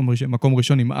זה, מקום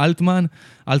ראשון עם אלטמן,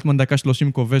 אלטמן דקה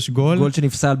 30 כובש גול. גול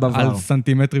שנפסל בעבר. על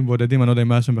סנטימטרים בודדים, אני לא יודע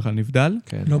אם היה שם בכלל נבדל.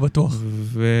 כן. לא בטוח.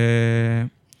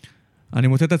 ואני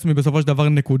מוצא את עצמי בסופו של דבר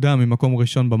נקודה ממקום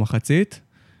ראשון במחצית,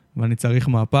 ואני צריך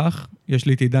מהפך. יש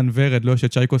לי את עידן ורד, לא יש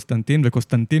את שי קוסטנטין,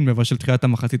 וקוסטנטין מבשל תחילת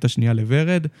המחצית השנייה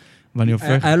לוורד, ואני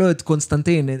הופך... היה לו את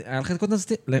קונסטנטין, היה לך את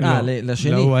קונסטנטין?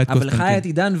 לשני. אבל לך היה את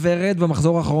עידן ורד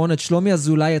במחזור האחרון, את שלומי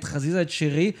אזולאי, את חזיזה, את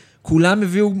שרי, כולם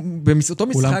הביאו, באותו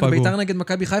משחק, בית"ר נגד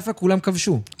מכבי חיפה, כולם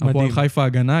כבשו. הפועל חיפה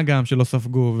הגנה גם, שלא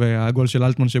ספגו, והגול של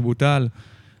אלטמן שבוטל.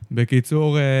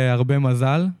 בקיצור, הרבה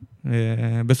מזל.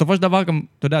 בסופו של דבר, גם,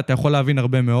 אתה יודע, אתה יכול להבין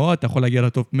הרבה מאוד, אתה יכול להגיע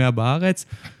לטופ 100 בארץ,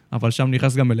 אבל שם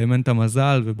נכנס גם אלמנט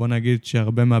המזל, ובוא נגיד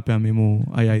שהרבה מהפעמים הוא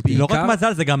היה איתי. לא רק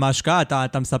מזל, זה גם ההשקעה.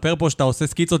 אתה מספר פה שאתה עושה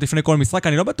סקיצות לפני כל משחק,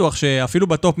 אני לא בטוח שאפילו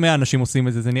בטופ 100 אנשים עושים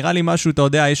את זה. זה נראה לי משהו, אתה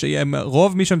יודע, יש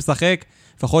רוב מי שמשחק,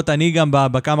 לפחות אני גם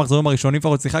בכמה מחזורים הראשונים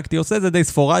לפחות שיחקתי, עושה את זה די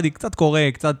ספורדי, קצת קורה,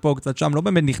 קצת פה, קצת שם, לא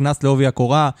באמת נכנס לעובי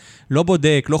הקורה, לא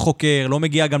בודק, לא חוקר, לא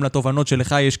מגיע גם לתובנות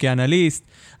שלך יש כאנליסט.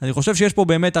 אני חושב שיש פה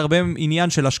באמת הרבה עניין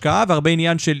של השקעה, והרבה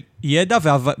עניין של ידע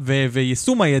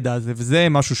ויישום הידע הזה, וזה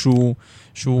משהו שהוא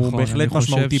נכון, בהחלט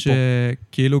משמעותי פה. אני חושב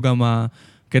שכאילו גם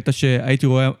הקטע שהייתי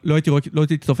רואה, לא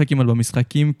הייתי צופה כמעט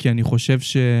במשחקים, כי אני חושב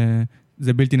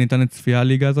שזה בלתי ניתן לצפייה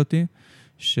הליגה הזאת,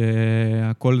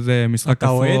 שהכל זה משחק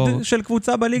אפור. אתה אוהד של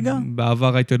קבוצה בליגה?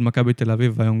 בעבר הייתי אוהד מכבי בתל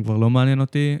אביב, והיום כבר לא מעניין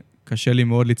אותי. קשה לי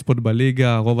מאוד לצפות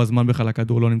בליגה, רוב הזמן בכלל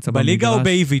הכדור לא נמצא במגרש. בליגה או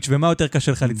באיביץ', ומה יותר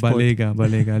קשה לך לצפות? בליגה.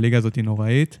 הליגה הזאת היא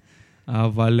נוראית.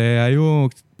 אבל היו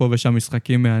פה ושם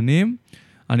משחקים מעניינים.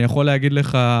 אני יכול להגיד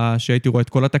לך שהייתי רואה את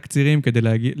כל התקצירים כדי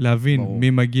להבין מי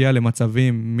מגיע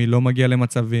למצבים, מי לא מגיע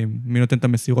למצבים, מי נותן את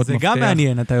המסירות מפתח. זה גם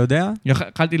מעניין, אתה יודע?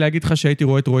 יכלתי להגיד לך שהייתי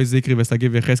רואה את רועי זיקרי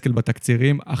וסגיב יחזקאל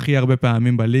בתקצירים הכי הרבה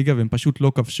פעמים בליגה, והם פשוט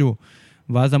לא כבשו.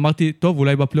 ואז אמרתי, טוב,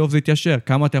 אולי בפלייאוף זה יתיישר.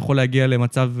 כמה אתה יכול להגיע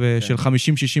למצב של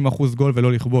 50-60% גול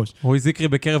ולא לכבוש? רועי זיקרי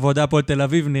בקרב אוהדי הפועל תל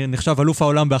אביב נחשב אלוף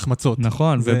העולם בהחמצות.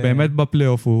 נכון, ובאמת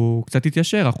בפלייאוף הוא קצת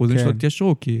יתיישר, אחוזים שלו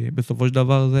יתיישרו, כי בסופו של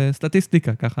דבר זה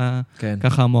סטטיסטיקה,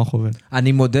 ככה המוח עובד.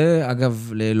 אני מודה,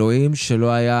 אגב, לאלוהים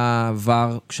שלא היה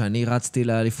ור כשאני רצתי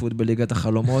לאליפות בליגת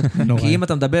החלומות, כי אם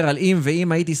אתה מדבר על אם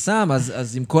ואם הייתי שם,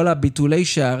 אז עם כל הביטולי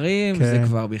שערים, זה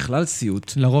כבר בכלל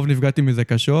סיוט. לרוב נפגעתי מזה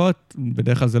קשות,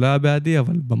 בדרך כלל זה לא היה בעדי,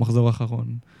 אבל במחזור האחרון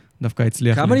דווקא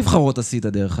הצליח. כמה נבחרות עשית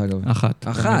דרך אגב? אחת.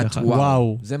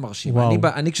 וואו. זה מרשים.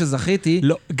 אני כשזכיתי...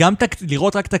 גם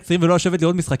לראות רק תקצירים ולא לשבת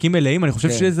לראות משחקים מלאים, אני חושב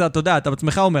שזה, אתה יודע, אתה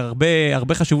בעצמך אומר,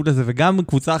 הרבה חשיבות לזה, וגם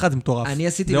קבוצה אחת זה מטורף. אני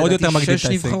עשיתי 6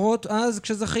 נבחרות אז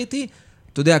כשזכיתי,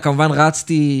 אתה יודע, כמובן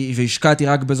רצתי והשקעתי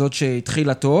רק בזאת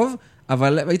שהתחילה טוב,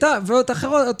 אבל הייתה, ועוד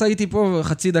אחרות, הייתי פה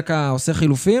חצי דקה עושה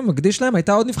חילופים, מקדיש להם,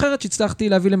 הייתה עוד נבחרת שהצלחתי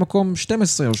להביא למקום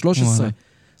 12 או 13.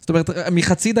 זאת אומרת,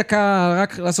 מחצי דקה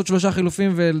רק לעשות 3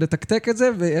 חילופים ולתקתק את זה,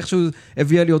 ואיכשהו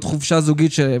הביאה לי עוד חופשה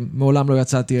זוגית שמעולם לא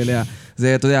יצאתי אליה.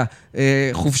 זה, אתה יודע,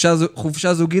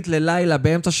 חופשה זוגית ללילה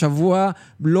באמצע שבוע,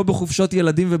 לא בחופשות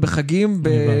ילדים ובחגים,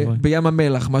 בים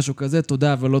המלח, משהו כזה,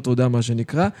 תודה ולא תודה, מה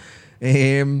שנקרא.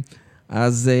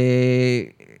 אז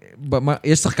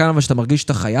יש שחקן אבל שאתה מרגיש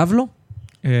שאתה חייב לו?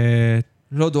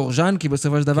 לא דורז'אן, כי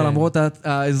בסופו של דבר, למרות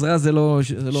העזרה זה לא...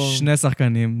 שני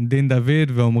שחקנים, דין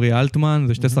דוד ועומרי אלטמן,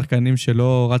 זה שתי שחקנים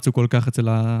שלא רצו כל כך אצל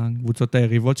הקבוצות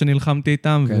היריבות שנלחמתי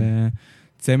איתם,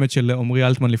 וצמד של עומרי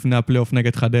אלטמן לפני הפלייאוף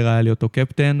נגד חדרה היה לי אותו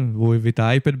קפטן, והוא הביא את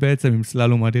האייפד בעצם עם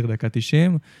סללום אדיר דקה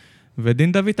 90,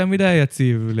 ודין דוד תמיד היה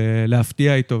יציב,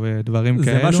 להפתיע איתו ודברים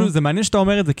כאלו. זה מעניין שאתה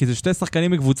אומר את זה, כי זה שתי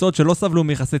שחקנים מקבוצות שלא סבלו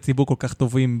מיחסי ציבור כל כך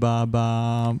טובים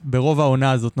ברוב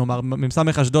העונה הזאת. נאמר,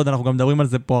 ממסמך אשדוד, אנחנו גם מדברים על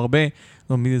זה פה הרבה,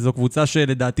 זו קבוצה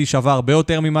שלדעתי שווה הרבה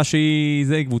יותר ממה שהיא,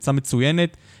 זה קבוצה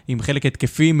מצוינת, עם חלק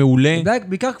התקפי, מעולה.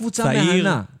 בעיקר קבוצה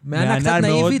מהנה. מהנה קצת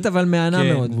נאיבית, אבל מהנה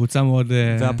מאוד. קבוצה מאוד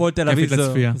כיפית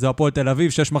לצפייה. זה הפועל תל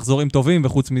אביב, 6 מחזורים טובים,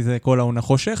 וחוץ מזה כל העונה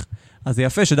חושך. אז זה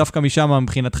יפה שדווקא משם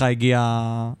מבחינתך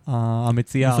הגיעה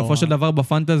המציאה. בסופו של דבר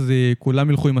בפנטזי, כולם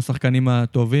ילכו עם השחקנים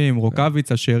הטובים,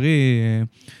 רוקביץ, אשרי,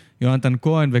 יונתן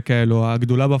כהן וכאלו.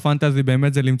 הגדולה בפנטזי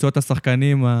באמת זה למצוא את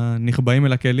השחקנים הנכבאים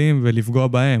אל הכלים ולפגוע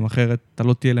בהם, אחרת אתה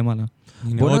לא תהיה למעלה.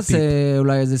 בוא נעשה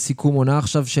אולי איזה סיכום עונה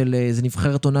עכשיו של איזה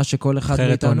נבחרת עונה שכל אחד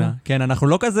מאיתנו. כן, אנחנו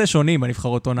לא כזה שונים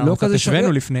בנבחרות עונה, לא כזה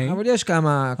שונים לפני. אבל יש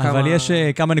כמה... אבל יש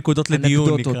כמה נקודות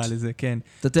לדיון, נקרא לזה, כן.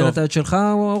 תתן את היד שלך,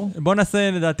 אור? בוא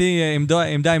נעשה לדעתי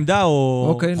עמדה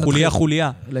או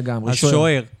חוליה. לגמרי,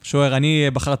 שוער. אני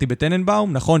בחרתי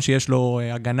בטננבאום, נכון שיש לו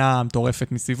הגנה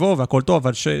מטורפת מסביבו והכל טוב,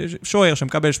 אבל שוער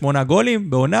שמקבל 8 גולים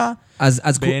בעונה,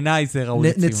 בעיניי זה ראוי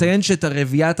לציון. נציין שאת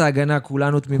רביעיית ההגנה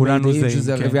כולנו תמימי,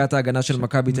 שזה רביעיית ההגנה של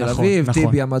מכבי תל אביב,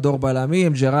 טיבי, המדור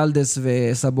בלמים, ג'רלדס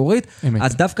וסבורית.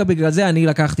 אז דווקא בגלל זה אני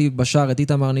לקחתי בשער את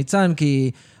איתמר ניצן,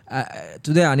 כי אתה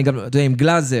יודע, אני גם עם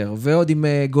גלאזר, ועוד עם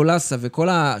גולסה, וכל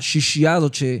השישייה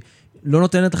הזאת שלא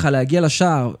נותנת לך להגיע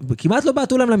לשער, כמעט לא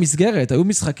בעטו להם למסגרת, היו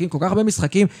משחקים, כל כך הרבה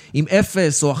משחקים, עם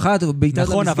 0 או 1, בעיטת למסגרת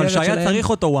שלהם. נכון, אבל שהיה צריך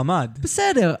אותו, הוא עמד.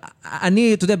 בסדר,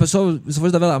 אני, אתה יודע, בסופו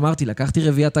של דבר אמרתי, לקחתי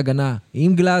רביעיית הגנה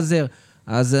עם גלאזר,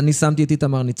 אז אני שמתי את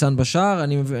איתמר ניצן בשער,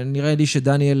 נראה לי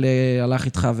שדניאל הלך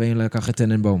איתך ולקח את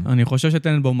טננבאום. אני חושב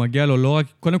שטננבאום מגיע לו לא רק,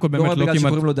 קודם כל באמת לא בגלל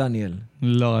שקוראים לו דניאל.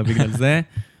 לא רק בגלל זה.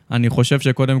 אני חושב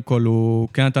שקודם כל הוא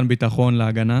כן נתן ביטחון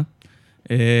להגנה.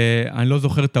 אני לא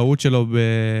זוכר טעות שלו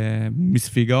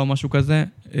מספיגה או משהו כזה.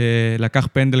 לקח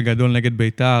פנדל גדול נגד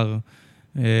ביתר,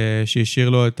 שהשאיר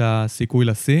לו את הסיכוי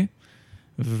לשיא.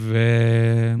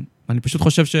 ואני פשוט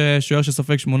חושב ששוער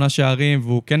שסופג 8 שערים,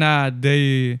 והוא כן היה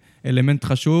די אלמנט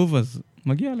חשוב, אז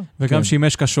מגיע לו. וגם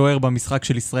שימש כשוער במשחק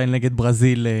של ישראל נגד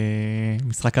ברזיל,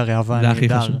 משחק הראווה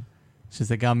נהדר.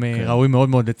 שזה גם ראוי מאוד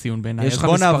מאוד לציון בעיניי. יש לך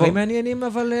מספרים מעניינים,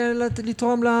 אבל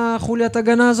לתרום לחוליית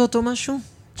הגנה הזאת או משהו?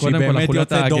 קודם כל,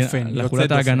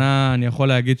 לחוליית ההגנה, אני יכול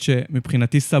להגיד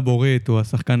שמבחינתי סבורית הוא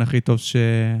השחקן הכי טוב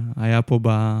שהיה פה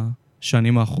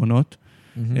בשנים האחרונות.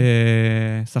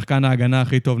 שחקן ההגנה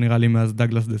הכי טוב נראה לי מאז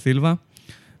דגלס דה סילבה.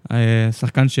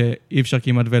 שחקן שאי אפשר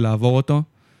כמעט ולעבור אותו.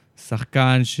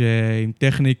 שחקן שעם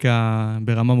טכניקה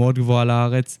ברמה מאוד גבוהה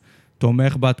לארץ,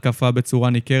 תומך בהתקפה בצורה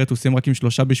ניכרת, הוא עושים רק עם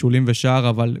 3 בישולים ושער,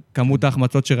 אבל כמות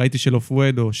ההחמצות שראיתי של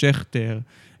אופואדו, שכטר,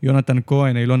 יונתן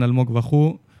כהן, אילון אלמוג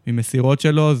וכו', ממסירות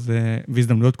שלו,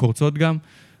 והזדמנויות קורצות גם,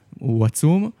 הוא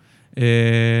עצום.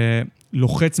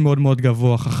 לוחץ מאוד מאוד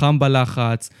גבוה, חכם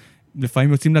בלחץ,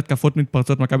 לפעמים יוצאים להתקפות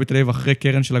מתפרצות מכבי תל אביב אחרי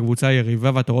קרן של הקבוצה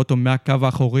היריבה, ואתה רואה אותו מהקו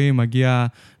האחורי, מגיע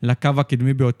לקו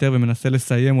הקדמי ביותר ומנסה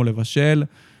לסיים או לבשל,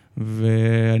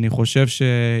 ואני חושב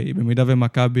שבמידה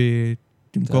ומכבי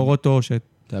תמכור אותו,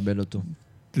 תאבד אותו.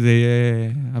 זה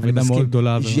יהיה עבודה מאוד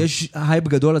גדולה. יש הייפ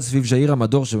גדול על סביב ז'איר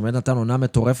המדור, שבאמת נתן עונה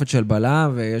מטורפת של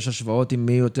בלם, ויש השוואות עם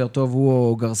מי יותר טוב, הוא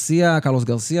או גרסיה, קרלוס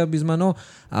גרסיה בזמנו,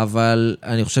 אבל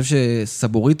אני חושב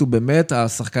שסבורית הוא באמת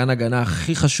השחקן הגנה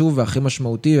הכי חשוב והכי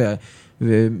משמעותי,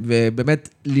 ובאמת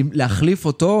להחליף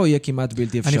אותו יהיה כמעט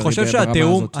בלתי אפשרי. אני חושב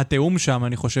שהתאום שם,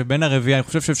 אני חושב, בין הרביעייה, אני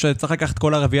חושב שצריך לקחת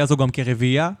כל הרביעייה הזו גם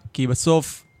כרביעייה, כי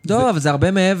בסוף לא, אבל זה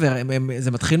הרבה מעבר,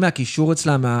 זה מתחיל מהקישור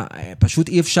אצלם, פשוט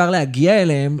אי אפשר להגיע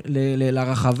אליהם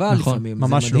לרחבה לפעמים, זה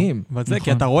מדהים. וזה,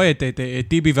 כי אתה רואה את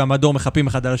טיבי והמדור מחפים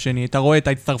אחד על השני, אתה רואה את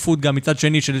ההצטרפות גם מצד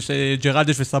שני של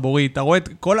ג'רלדש וסבורי, אתה רואה את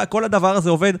כל הדבר הזה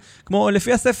עובד כמו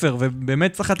לפי הספר,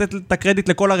 ובאמת צריך לתת את הקרדיט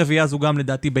לכל הרביעייה הזו גם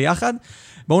לדעתי ביחד.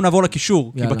 בואו נעבור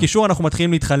לקישור, כי בקישור אנחנו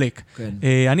מתחילים להתחלק.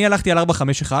 אני הלכתי על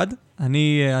 4-5-1,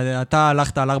 אתה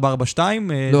הלכת על 4-4-2.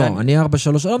 לא, אני 4-3,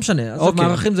 לא משנה. אז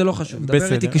מערכים זה לא חשוב.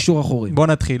 דבר איתי קישור אחורי. בוא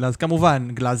נתחיל. אז כמובן,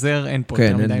 גלאזר, אין פה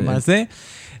יותר מדי מה זה.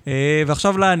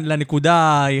 ועכשיו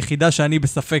לנקודה היחידה שאני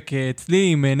בספק אצלי,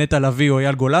 עם נטע לביא או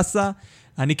אייל גולסה,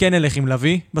 אני כן אלך עם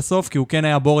לביא בסוף, כי הוא כן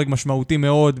היה בורג משמעותי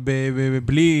מאוד,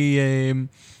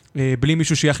 בלי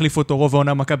מישהו שיחליף אותו רוב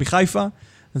העונה מכבי חיפה,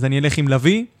 אז אני אלך עם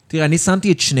לביא. תראה, אני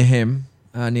שמתי את שניהם,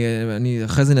 אני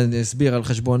אחרי זה אסביר על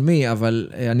חשבון מי, אבל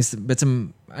אני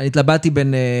התלבטתי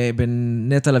בין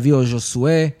נטע לביא או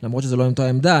ז'וסואה, למרות שזה לא עם אותו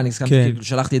העמדה, אני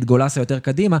שלחתי את גולסה יותר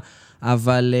קדימה,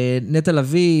 אבל נטע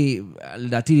לביא,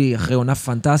 לדעתי, אחרי עונה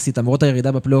פנטסטית, למרות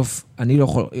הירידה בפלייאוף, אני לא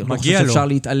חושב שאפשר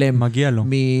להתעלם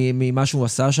ממה שהוא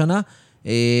עשה השנה,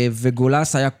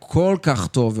 וגולס היה כל כך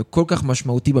טוב וכל כך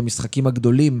משמעותי במשחקים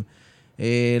הגדולים,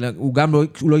 הוא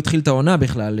לא התחיל את העונה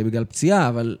בכלל, בגלל פציעה,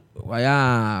 אבל הוא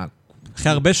היה...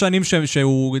 אחרי הרבה שנים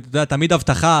שהוא, אתה יודע, תמיד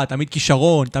הבטחה, תמיד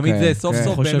כישרון, תמיד זה סוף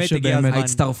סוף באמת הגיע הזמן.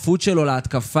 ההצטרפות שלו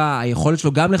להתקפה, היכולת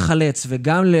שלו גם לחלץ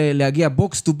וגם להגיע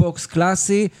בוקס טו בוקס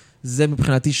קלאסי, זה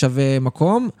מבחינתי שווה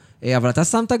מקום, אבל אתה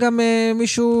שמת גם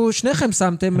מישהו, שניכם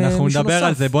שמתם מישהו נוסף. אנחנו נדבר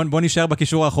על זה, בוא נשאר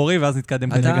בקישור האחורי ואז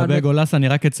נתקדם. לגבי גולס, אני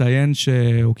רק אציין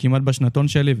שהוא כמעט בשנתון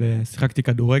שלי ושיחקתי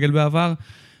כדורגל בעבר,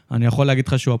 אני יכול להגיד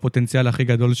לך שהוא הפוטנציאל הכי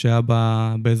גדול שהיה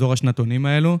באזור השנתונים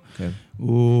האלו.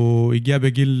 הוא הגיע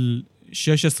בגיל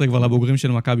 16 כבר לבוגרים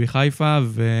של מכבי חיפה,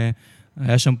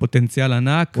 והיה שם פוטנציאל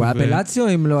ענק. הוא היה בלאציו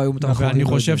אם לא היו מתרחבים. ואני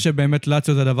חושב שבאמת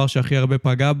לאציו זה הדבר שהכי הרבה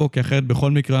פגע בו, כי אחרת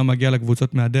בכל מקרה היה מגיע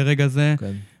לקבוצות מהדרג הזה,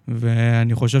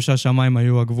 ואני חושב שהשמיים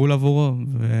היו הגבול עבורו,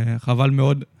 וחבל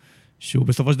מאוד שהוא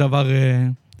בסופו של דבר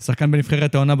שחקן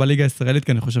בנבחרת העונה בליגה הישראלית,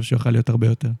 כי אני חושב שהוא יוכל להיות הרבה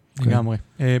יותר. לגמרי.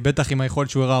 בטח עם היכולת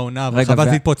שהוא הראה העונה, אבל חבל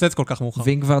זה התפוצץ כל כך מאוחר.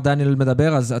 ואם כבר דניאל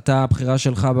מדבר, אז אתה, הבחירה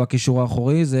שלך בקישור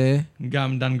האחורי זה...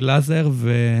 גם דן גלאזר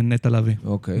ונטע לביא.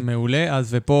 אוקיי. מעולה, אז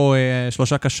ופה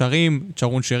 3 קשרים,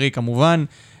 צ'רון שרי כמובן,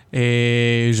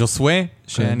 ז'וסואה,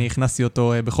 שאני הכנסתי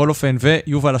אותו בכל אופן,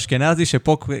 ויובל אשכנזי,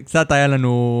 שפה קצת היה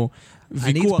לנו...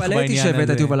 אני התפלאתי שהבאת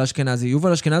את יובל אשכנזי.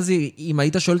 יובל אשכנזי, אם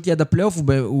היית שואל אותי עד הפלייאוף,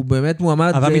 הוא באמת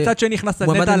מועמד... אבל מצד שני הכנסת את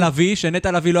נטע לביא,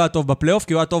 שנטע לביא לא היה טוב בפלייאוף,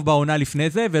 כי הוא היה טוב בעונה לפני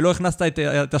זה, ולא הכנסת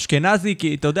את אשכנזי,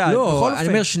 כי אתה יודע, לא, אני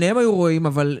אומר, שניהם היו רואים,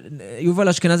 אבל יובל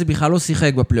אשכנזי בכלל לא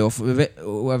שיחק בפלייאוף,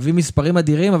 והוא הביא מספרים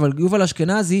אדירים, אבל יובל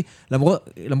אשכנזי,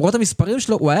 למרות המספרים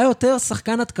שלו, הוא היה יותר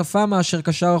שחקן התקפה מאשר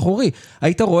קשר אחורי.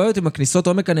 היית רואה אותו עם הכניסות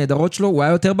עומק הנהדרות שלו, הוא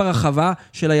היה יותר ברחבה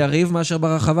של היריב מאשר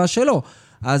ברחבה שלו.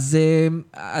 אז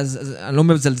אני לא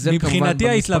מזלזל כמובן במספרים שלו. מבחינתי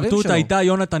ההתלבטות הייתה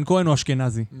יונתן כהן או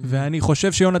אשכנזי. ואני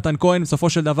חושב שיונתן כהן בסופו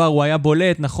של דבר הוא היה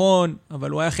בולט, נכון, אבל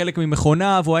הוא היה חלק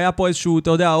ממכונה, והוא היה פה איזשהו, אתה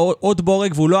יודע, עוד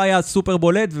בורג, והוא לא היה סופר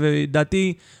בולט,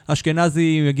 ודעתי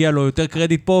אשכנזי מגיע לו יותר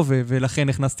קרדיט פה, ולכן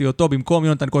הכנסתי אותו במקום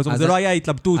יונתן כהן. זה לא היה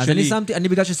התלבטות שלי. אז אני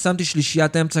בגלל ששמתי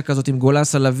שלישיית אמצע כזאת עם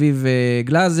גולסה, לביא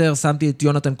וגלאזר, שמתי את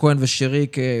יונתן כהן ושרי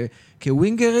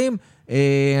כווינגרים,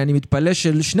 אני מתפלא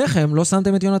של שניכם, לא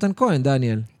שמתם את יונתן כהן,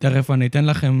 דניאל. תכף אני אתן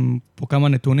לכם פה כמה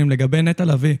נתונים לגבי נטע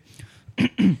לביא.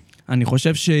 אני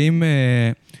חושב שאם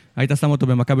היית שם אותו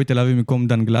במכבי תל אביב במקום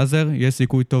דן גלאזר, יש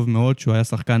סיכוי טוב מאוד שהוא היה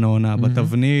שחקן העונה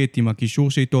בתבנית, עם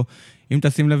הקישור שאיתו. אם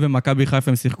תשים לב במכבי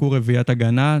חיפה הם שיחקו רביעיית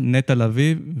הגנה, נטע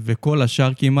לביא, וכל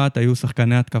השאר כמעט היו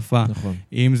שחקני התקפה. נכון.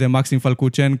 אם זה מקסים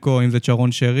פלקוצ'נקו, אם זה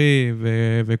צ'רון שרי,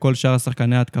 וכל שאר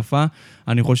השחקני התקפה.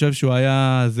 אני חושב שהוא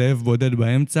היה זאב בודד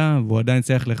באמצע, והוא עדיין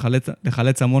צריך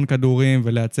לחלץ המון כדורים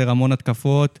ולייצר המון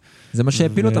התקפות. זה מה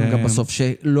שהפיל אותם גם בסוף,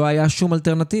 שלא היה שום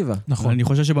אלטרנטיבה. נכון. אני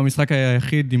חושב שבמשחק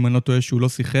היחיד, אם אני לא טועה שהוא לא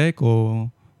שיחק, או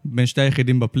בין שתי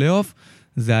היחידים בפלייאוף,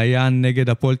 זה היה נגד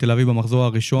הפועל תל אביב במחזור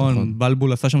הראשון, נכון.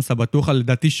 בלבול עשה שם סבטוחה,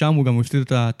 לדעתי שם הוא גם הפסיד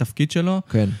את התפקיד שלו.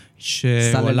 כן.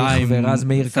 סלליך ורז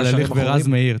מאיר. סלליך ורז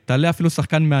מאיר. תעלה אפילו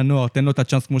שחקן מהנוער, תן לו את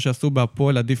הצ'אנס כמו שעשו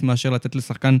בהפועל, עדיף מאשר לתת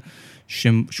לשחקן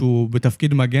שהוא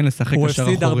בתפקיד מגן, לשחק קשר אחורי. הוא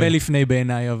הפסיד הרבה לפני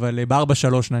בעיניי, אבל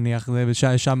ב-4-3 נניח,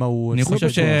 שם הוא... אני חושב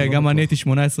שגם אני הייתי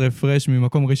 18 הפרש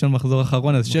ממקום ראשון מחזור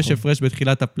אחרון, אז 6 הפרש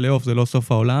בתחילת הפלייאוף, זה לא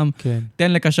סוף העולם.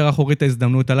 תן לקשר אחורי את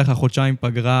ההזדמנות, הלך חודשיים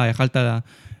פגרה, יכלת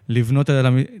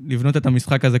לבנות את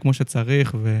המשחק הזה כמו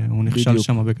שצריך, והוא נכשל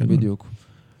שם בגדול. בדיוק.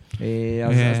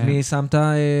 אז מי שמת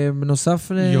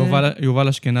בנוסף? יובל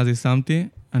אשכנזי שמתי.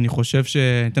 אני חושב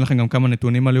שניתן לכם גם כמה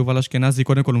נתונים על יובל אשכנזי.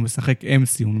 קודם כל הוא משחק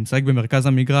MC, הוא משחק במרכז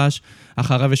המגרש,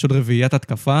 אחריו יש עוד רביעיית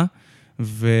התקפה,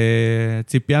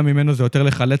 וציפייה ממנו זה יותר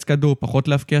לחלץ כדור, פחות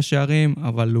להפקיע שערים,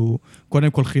 אבל הוא קודם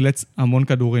כל חילץ המון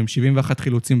כדורים, 71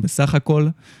 חילוצים בסך הכל,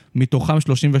 מתוכם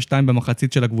 32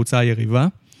 במחצית של הקבוצה היריבה.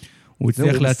 הוא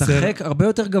הצליח לייצר... הוא משחק הרבה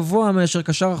יותר גבוה מאשר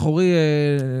קשר אחורי,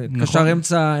 קשר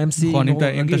אמצע, MC. נכון,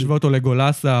 אם תשווה אותו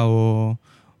לגולסה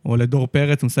או לדור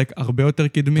פרץ, הוא משחק הרבה יותר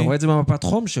קדמי. אתה רואה את זה במפת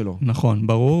חום שלו. נכון,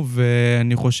 ברור,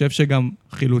 ואני חושב שגם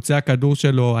חילוצי הכדור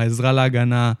שלו, העזרה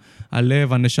להגנה,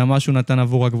 הלב, הנשמה שהוא נתן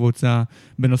עבור הקבוצה.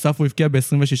 בנוסף, הוא הבקיע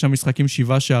ב-26 משחקים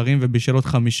 7 שערים ובישל עוד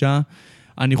 5.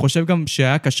 אני חושב גם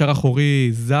שהיה קשר אחורי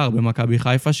זר במכבי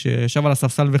חיפה, שישב על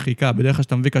הספסל וחיכה. בדרך כלל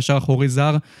שאתה מביא קשר אחורי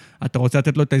זר, אתה רוצה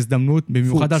לתת לו את ההזדמנות,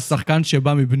 במיוחד על שחקן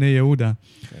שבא מבני יהודה.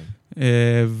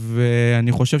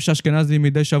 ואני חושב שאשכנזי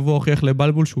מדי שבוע הוכיח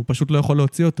לבלבול שהוא פשוט לא יכול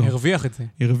להוציא אותו. הרוויח את זה.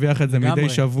 הרוויח את זה מדי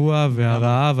שבוע,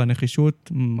 והרעב, הנחישות,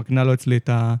 מקנה לו אצלי את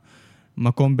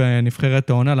המקום בנבחרת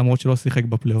העונה, למרות שלא שיחק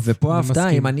בפלייאוף. ופה ההפתעה,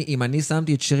 אם אני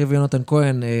שמתי את שרי ויונתן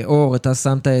כהן, אור, אתה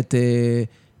שמת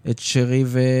את שרי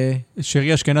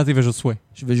שרי אשכנזי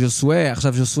וז'וסווה.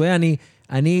 עכשיו, ז'וסווה,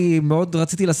 אני מאוד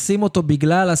רציתי לשים אותו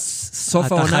בגלל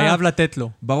סוף העונה. אתה חייב לתת לו.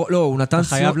 לא, הוא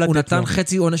נתן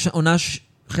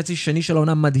חצי שני של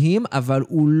העונה מדהים, אבל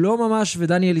הוא לא ממש,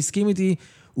 ודניאל הסכים איתי,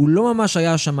 הוא לא ממש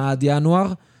היה שם עד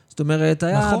ינואר. זאת אומרת,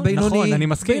 היה בינוני, אני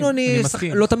מסכים.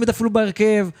 לא תמיד אפילו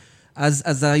בהרכב.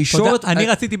 אז הישורת... אני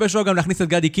רציתי בשלו גם להכניס את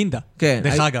גדי קינדה. כן.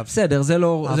 דרך אגב. בסדר, זה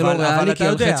לא ריאלי, כי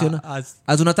על חצי עונה.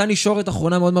 אז הוא נתן ישורת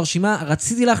אחרונה מאוד מרשימה,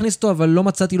 רציתי להכניס אותו, אבל לא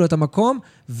מצאתי לו את המקום,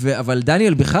 אבל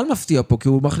דניאל בכלל מפתיע פה, כי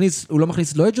הוא לא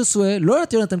מכניס לא את ג'וסווה, לא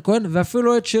את יונתן כהן, ואפילו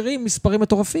לא את שרי, מספרים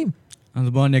מטורפים. אז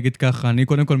בואו אני אגיד ככה, אני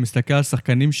קודם כל מסתכל על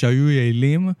שחקנים שהיו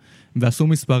יעילים, ועשו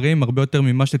מספרים הרבה יותר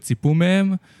ממה שציפו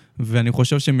מהם, ואני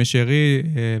חושב שמשרי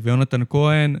ויונתן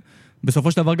כהן,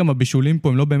 בסופו של דבר גם הבישולים פה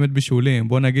הם לא באמת בישולים.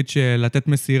 בוא נגיד שלתת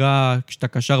מסירה, כשאתה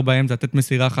קשר בהם, זה לתת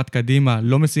מסירה אחת קדימה,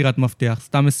 לא מסירת מפתח,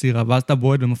 סתם מסירה, ואז אתה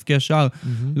בועט ומפקיע שער,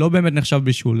 לא באמת נחשב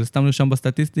בישול. זה סתם נרשם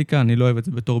בסטטיסטיקה, אני לא אוהב את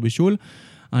זה בתור בישול.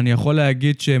 אני יכול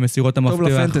להגיד שמסירות המפתח... טוב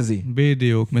לפנטזי.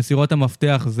 בדיוק. מסירות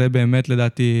המפתח זה באמת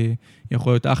לדעתי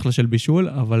יכול להיות אחלה של בישול,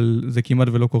 אבל זה כמעט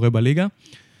ולא קורה בליגה.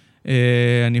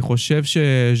 אני חושב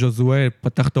שז'וזואה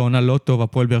פתח את העונה לא טוב,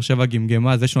 הפועל באר שבע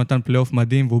גמגמה, זה שהוא נתן פלייאוף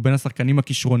מדהים, והוא בין השחקנים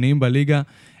הכישרוניים בליגה,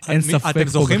 אין ספק פה בכלל. אתם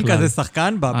זוכרים כזה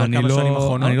שחקן בכמה שנים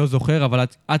האחרונות? אני לא זוכר, אבל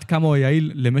עד כמה הוא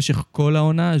יעיל למשך כל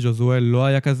העונה, ז'וזואה לא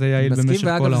היה כזה יעיל במשך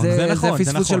כל העונה. זה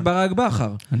פספוס של ברק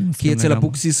בכר, כי אצל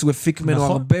אבוקסיס הוא הפיק ממנו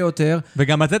הרבה יותר.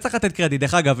 וגם על זה צריך לתת קרדיט.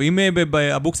 דרך אגב, אם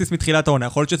אבוקסיס מתחילת העונה,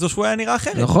 יכול להיות שז'וזואה היה נראה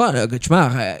אחרת. נכון, תשמע,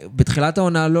 בתחילת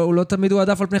העונה הוא לא תמיד הוא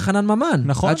עדף על פני חנן ממן.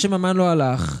 עד שממן לא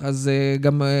הלך, אז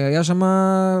גם היה שם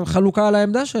חלוקה על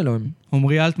העמדה שלו.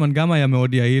 עומרי אלטמן גם היה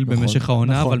מאוד יעיל במשך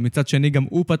העונה, אבל מצד שני גם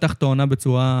הוא פתח את העונה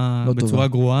בצורה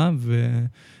גרועה,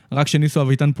 ורק שניסו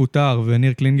אביטן פוטר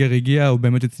וניר קלינגר הגיע, הוא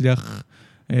באמת הצליח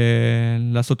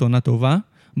לעשות עונה טובה.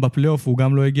 בפלייאוף הוא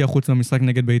גם לא הגיע חוץ מהמשחק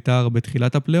נגד בית"ר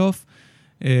בתחילת הפלייאוף,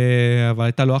 אבל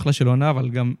הייתה לו אחלה של עונה, אבל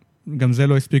גם זה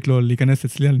לא הספיק לו להיכנס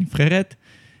אצלי על נבחרת.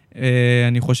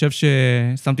 אני חושב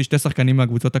ששמתי 2 שחקנים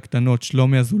מהקבוצות הקטנות,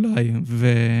 שלומי אזולאי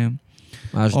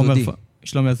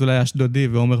שלומי אזולאי האשדודי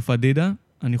ועומר פדידה.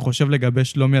 אני חושב לגבי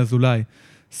שלומי אזולאי,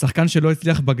 שחקן שלא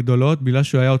הצליח בגדולות, בגלל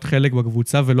שהוא היה עוד חלק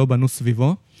בקבוצה ולא בנו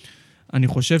סביבו. אני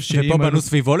חושב ופה בנו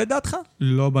סביבו לדעתך?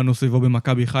 לא בנו סביבו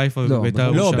במכבי חיפה ובית"ר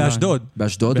ירושלים. לא, באשדוד.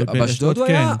 באשדוד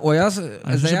הוא היה,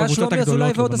 זה היה שלומי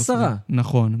אזולאי ועוד 10.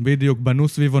 נכון, בדיוק, בנו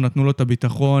סביבו, נתנו לו את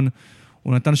הביטחון,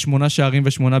 הוא נתן 8 שערים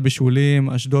ו8 בישולים,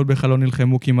 אשדוד בכלל לא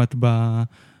נלחמו כמעט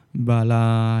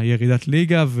לירידת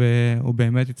ליגה, והוא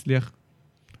באמת הצליח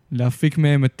להפיק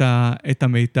מהם את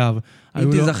המיטב.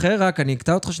 אם תזכר רק, אני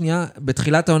אקטע אותך שנייה,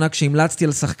 בתחילת העונה כשהמלצתי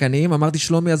על שחקנים, אמרתי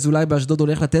שלומי אזולאי באשדוד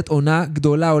הולך לתת עונה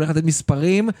גדולה, הולך לתת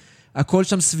מספרים, הכל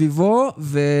שם סביבו,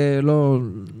 ולא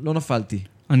נפלתי.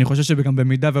 אני חושב שגם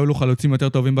במידה והיו לו חלוצים יותר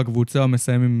טובים בקבוצה, הוא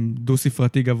מסיים עם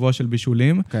דו-ספרתי גבוה של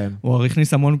בישולים. כן. הוא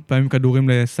הכניס המון פעמים כדורים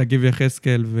לסגיב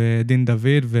יחזקאל ודין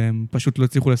דוד, והם פשוט לא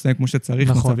הצליחו לסיים כמו שצריך,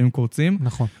 מצבים קורצים.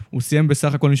 נכון. הוא סיים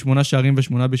בסך הכל עם 8 שערים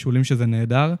ו8 בישולים, שזה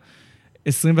נהדר.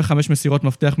 25 מסירות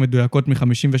מפתח מדויקות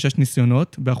מ-56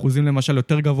 ניסיונות, באחוזים למשל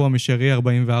יותר גבוה משרי 44%.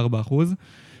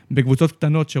 בקבוצות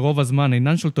קטנות שרוב הזמן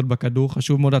אינן שולטות בכדור,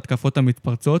 חשוב מאוד התקפות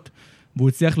המתפרצות, והוא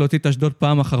הצליח להוציא את אשדוד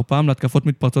פעם אחר פעם להתקפות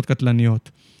מתפרצות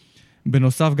קטלניות.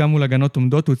 בנוסף, גם מול הגנות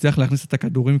עומדות, הוא הצליח להכניס את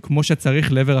הכדורים כמו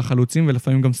שצריך לעבר החלוצים,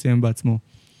 ולפעמים גם סיים בעצמו.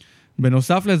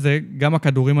 בנוסף לזה, גם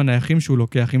הכדורים הנייחים שהוא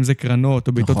לוקח, אם זה קרנות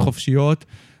או בעיטות חופשיות,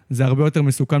 זה הרבה יותר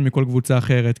מסוכן מכל קבוצה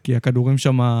אחרת, כי הכדורים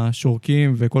שם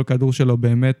שורקים, וכל כדור שלו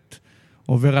באמת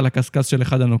עובר על הקסקס של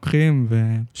אחד הנוקחים,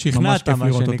 וממש כיף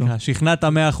לראות אותו. שכנעת 100%,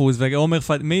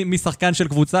 משחקן של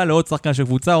קבוצה לעוד שחקן של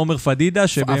קבוצה, עומר פדידה,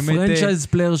 שבאמת... הפרנצ'ייז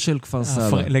פלייר של כפר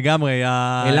סבא. לגמרי.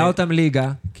 העלה אותם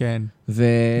ליגה. כן.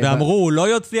 ואמרו, הוא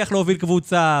לא יצליח להוביל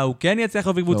קבוצה, הוא כן יצליח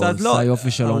להוביל קבוצה, אז לא. הוא עשה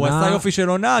יופי של עונה. הוא עשה יופי של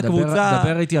עונה, הקבוצה...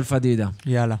 דבר איתי על פדידה.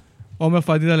 יאללה. עומר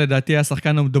פדידה לדעתי היה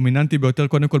השחקן הדומיננטי ביותר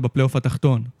קודם כל בפלייאוף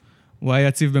התחתון. הוא היה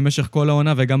יציב במשך כל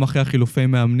העונה, וגם אחרי החילופי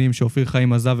מאמנים שאופיר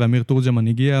חיים עזב ואמיר תורג'מן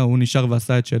הגיע, הוא נשאר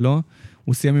ועשה את שלו.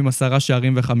 הוא סיים עם 10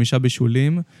 שערים ו5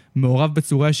 בישולים, מעורב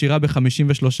בצורה ישירה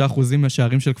ב-53%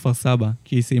 מהשערים של כפר סבא,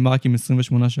 כי היא סיימה רק עם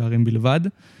 28 שערים בלבד.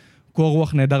 קור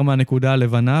רוח נהדר מהנקודה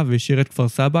הלבנה, והשאיר את כפר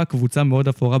סבא, קבוצה מאוד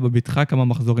אפורה בביטחה, כמה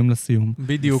מחזורים לסיום.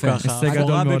 בדיוק ככה. הישג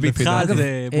גדול מאוד בביטחה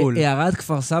זה בול. הערת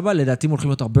כפר סבא, לדעתי הולכים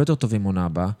להיות הרבה יותר טובים עונה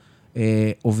הבאה.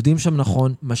 עובדים שם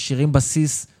נכון, משאירים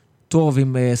בסיס טוב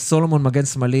עם סולומון מגן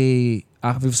שמאלי,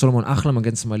 אביב סולומון אחלה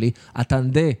מגן שמאלי,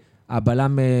 הטנדה,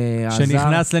 הבלם הזר.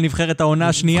 שנכנס לנבחרת העונה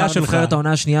השנייה שלך. נבחרת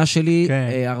העונה השנייה שלי,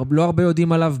 לא הרבה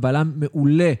יודעים עליו, בלם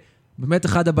מעולה. באמת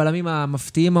אחד הבלמים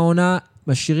המפתיעים העונה,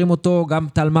 משאירים אותו,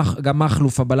 גם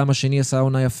מחלוף, הבלם השני עשה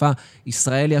עונה יפה,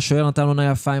 ישראלי השוער נתן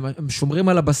עונה יפה, הם שומרים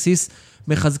על הבסיס,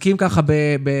 מחזקים ככה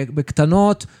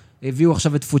בקטנות, הביאו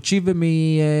עכשיו את פוצ'יבה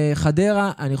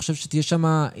מחדרה, אני חושב שתהיה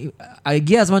שם,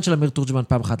 הגיע הזמן של אמיר תורג'מן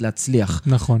פעם אחת להצליח.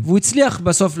 נכון. והוא הצליח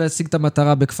בסוף להשיג את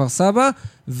המטרה בכפר סבא,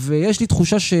 ויש לי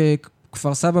תחושה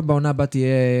שכפר סבא בעונה הבאה תהיה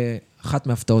אחת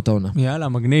מהפתעות העונה. יאללה,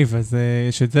 מגניב, אז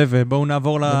יש את זה, ובואו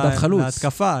נעבור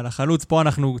להתקפה, לחלוץ, פה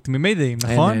אנחנו תמימי דעים,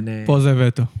 נכון? פה זה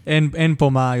וטו. אין פה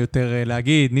מה יותר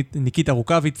להגיד, ניקיטה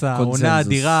רוקאביצה, עונה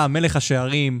אדירה, מלך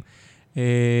השערים,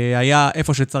 היה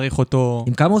איפה שצריך אותו.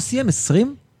 עם כמה הוא סיים?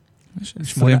 20?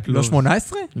 20 פלוס. לא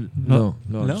 18? לא.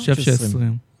 חושב ש-20.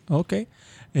 אוקיי.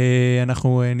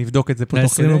 אנחנו נבדוק את זה פה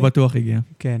תוך כדי. ל-20 הוא בטוח הגיע.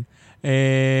 כן.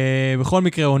 בכל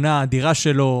מקרה, עונה אדירה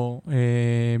שלו,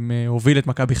 הוביל את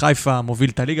מכבי חיפה, מוביל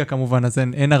את הליגה כמובן, אז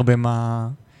אין הרבה מה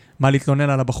להתלונן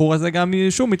על הבחור הזה. גם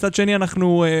שוב, מצד שני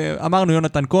אנחנו אמרנו,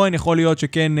 יונתן כהן יכול להיות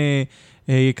שכן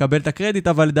יקבל את הקרדיט,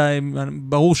 אבל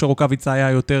ברור שרוקאביצה היה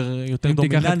יותר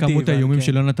דומיננטי. אם תיקח את כמות האיומים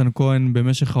של יונתן כהן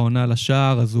במשך העונה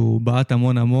לשער, אז הוא בעט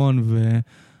המון,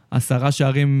 ו10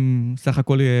 שערים, סך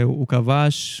הכל הוא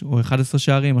כבש, או 11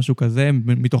 שערים, משהו כזה,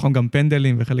 מתוכם גם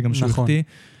פנדלים וחלק גם שולחתי.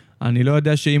 אני לא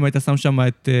יודע שאם היית שם שם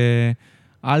את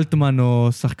אלטמן או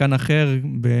שחקן אחר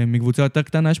מקבוצה יותר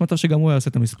קטנה, יש מצב שגם הוא היה עושה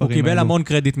את המספרים. הוא קיבל המון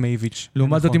קרדיט מאיביץ'.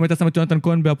 לעומת זאת, אם היית שם את יונתן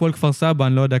כהן בהפועל כפר סבא,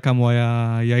 אני לא יודע כמה הוא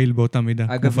היה יעיל באותה מידה.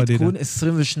 אגב, עדכון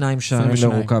 22 שערים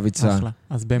לרוקאביצה.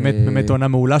 אז באמת עונה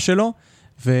מעולה שלו,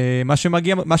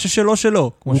 ומה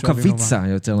ששלו. רוקאביצה,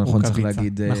 יותר נכון צריך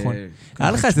להגיד. נכון.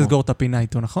 היה לך לסגור את הפינה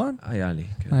איתו, נכון? היה לי,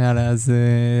 כן. היה לי, אז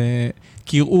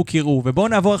קיראו. ובואו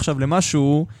נעבור עכשיו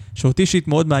למשהו שאותי אישית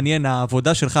מאוד מעניין,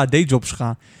 העבודה שלך, הדיי ג'וב שלך.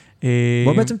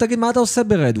 בוא בעצם תגיד מה אתה עושה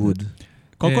ברדווד.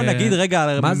 קודם כל נגיד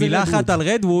רגע, מילה אחת על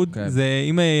רדווד, זה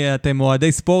אם אתם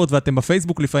אוהדי ספורט ואתם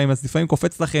בפייסבוק לפעמים, אז לפעמים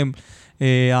קופץ לכם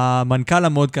המנכ"ל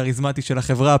המאוד קריזמטי של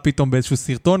החברה, פתאום באיזשהו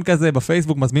סרטון כזה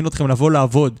בפייסבוק, מזמין אתכם לבוא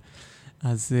לעבוד.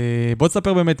 אז בוא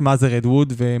תספר באמת מה זה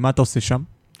רדווד ומה אתה עושה שם.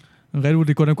 רדווד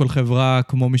היא קודם כל חברה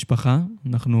כמו משפחה.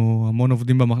 אנחנו המון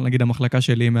עובדים, נגיד המחלקה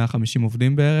שלי 150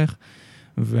 עובדים בערך,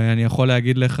 ואני יכול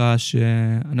להגיד לך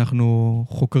שאנחנו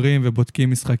חוקרים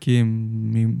ובודקים משחקים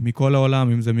מכל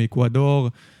העולם, אם זה מאקוודור,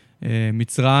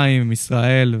 מצרים,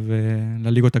 ישראל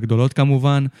ולליגות הגדולות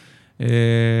כמובן.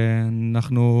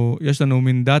 יש לנו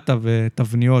מין דאטה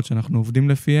ותבניות שאנחנו עובדים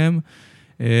לפיהם.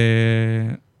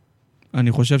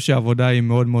 אני חושב שהעבודה היא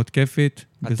מאוד מאוד כיפית,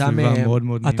 בסביבה מאוד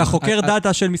מאוד נעימה. אתה חוקר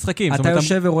דאטה של משחקים. אתה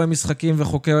יושב ורואה משחקים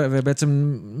וחוקר,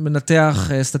 ובעצם מנתח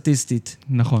סטטיסטית.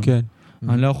 נכון. כן.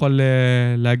 אני לא יכול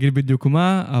להגיד בדיוק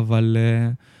מה, אבל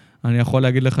אני יכול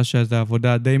להגיד לך שזו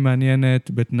עבודה די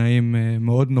מעניינת, בתנאים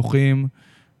מאוד נוחים.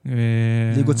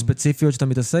 ליגות ספציפיות שאתה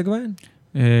מתעסק בהן?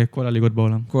 כל הליגות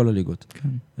בעולם. כל הליגות.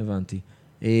 כן. הבנתי.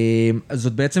 אז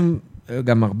זאת בעצם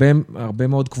גם הרבה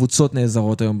מאוד קבוצות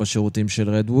נעזרות היום בשירותים של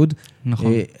רדווד.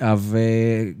 נכון.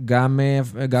 וגם...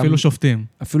 אפילו שופטים.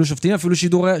 אפילו שופטים, אפילו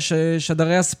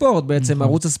שדרי הספורט בעצם, נכון.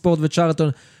 ערוץ הספורט וצ'ארלטון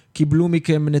קיבלו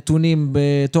מכם נתונים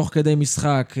בתוך כדי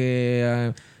משחק.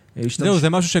 זהו, זה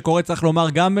משהו שקורה, צריך לומר,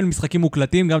 גם במשחקים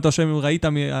מוקלטים, גם אתה חושב, ראית,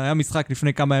 היה משחק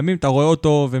לפני כמה ימים, אתה רואה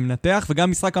אותו ומנתח,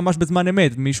 וגם משחק ממש בזמן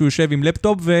אמת, מישהו יושב עם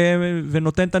לפטופ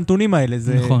ונותן את הנתונים האלה.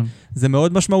 נכון. זה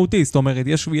מאוד משמעותי, זאת אומרת,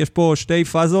 יש פה שתי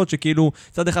פאזות שכאילו,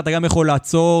 צד אחד אתה גם יכול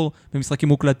לעצור במשחקים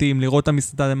מוקלטים, לראות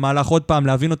את המהלך עוד פעם,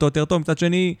 להבין אותו יותר טוב, מצד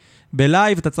שני,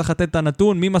 בלייב אתה צריך לתת את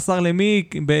הנתון, מי מסר למי,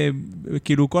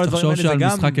 כאילו כל הדברים האלה זה גם... תחשוב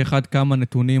שעל משחק אחד כמה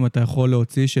נתונים אתה יכול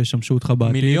להוציא שישמשו אותך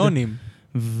בעתיד. מיליונים.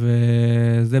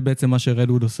 וזה בעצם מה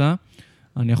שרדווד עושה.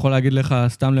 אני יכול להגיד לך,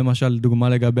 סתם למשל, דוגמה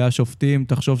לגבי השופטים,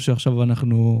 תחשוב שעכשיו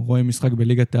אנחנו רואים משחק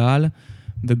בליגת העל,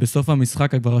 ובסוף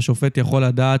המשחק כבר השופט יכול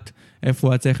לדעת איפה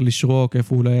הוא היה צריך לשרוק,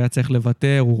 איפה הוא לא היה צריך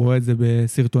לוותר, הוא רואה את זה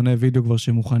בסרטוני וידאו כבר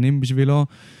שמוכנים בשבילו,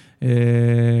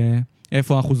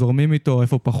 איפה אנחנו זורמים איתו,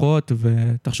 איפה פחות,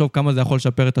 ותחשוב כמה זה יכול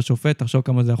לשפר את השופט, תחשוב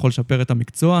כמה זה יכול לשפר את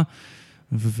המקצוע,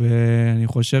 ואני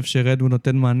חושב שרדווד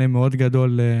נותן מענה מאוד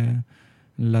גדול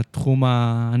לתחום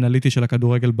האנליטי של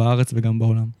הכדורגל בארץ וגם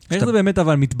בעולם. איך זה באמת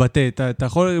אבל מתבטא? אתה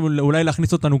יכול אולי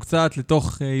להכניס אותנו קצת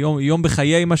לתוך יום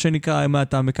בחיי, מה שנקרא, אם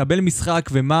אתה מקבל משחק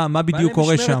ומה בדיוק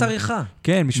קורה שם. משמרת עריכה.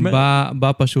 כן, משמרת.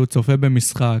 בא פשוט, צופה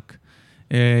במשחק,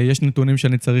 יש נתונים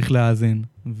שאני צריך להאזין,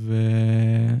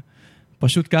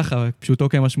 פשוט ככה, פשוטו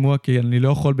כמשמוע, כי אני לא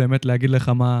יכול באמת להגיד לך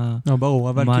מה... לא, ברור,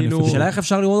 אבל כאילו... שאלה איך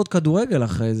אפשר לראות עוד כדורגל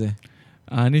אחרי זה.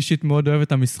 אני אישית מאוד אוהב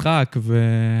את המשחק,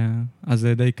 אז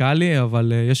זה די קל לי,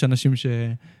 אבל יש אנשים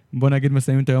בוא נגיד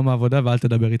מסיימים את היום העבודה, ואל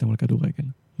תדבר איתם על כדורגל.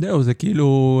 זהו, זה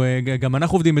כאילו, גם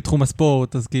אנחנו עובדים בתחום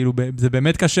הספורט, אז כאילו, זה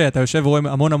באמת קשה, אתה יושב ורואה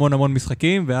המון המון המון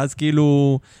משחקים, ואז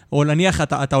כאילו, או נניח,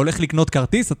 אתה הולך לקנות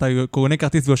כרטיס, אתה קונה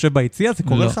כרטיס ויושב ביציע, זה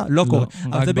קורה לך? לא קורה.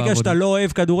 אבל זה בגלל שאתה לא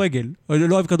אוהב כדורגל, או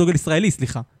לא אוהב כדורגל ישראלי,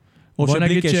 סליחה. בוא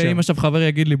נגיד שאם עכשיו חבר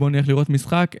יגיד לי, בוא נלך לראות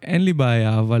משחק, אין לי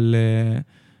בעיה, אבל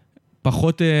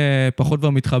פחות כבר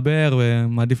מתחבר,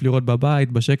 ומעדיף לראות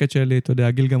בבית, בשקט שלי, אתה יודע,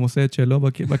 הגיל גם עושה את שלו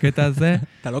בקטע הזה.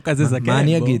 אתה לא כזה זקן. מה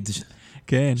אני אגיד?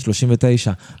 כן.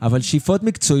 39. אבל שאיפות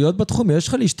מקצועיות בתחום, יש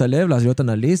לך להשתלב, להיות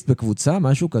אנליסט בקבוצה,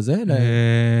 משהו כזה?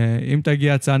 אם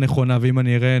תגיע הצעה נכונה, ואם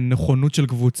אני אראה נכונות של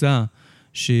קבוצה,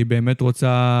 שהיא באמת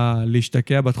רוצה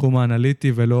להשתקע בתחום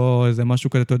האנליטי, ולא איזה משהו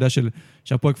כזה, אתה יודע,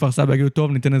 שהפועל כפר סבא יגידו,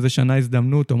 טוב, ניתן איזה שנה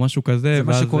הזדמנות, או משהו כזה. זה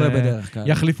מה שקורה בדרך כלל.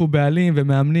 יחליפו בעלים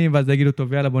ומאמנים, ואז יגידו,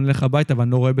 טוב, יאללה, בוא נלך הביתה,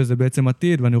 ואני לא רואה בזה בעצם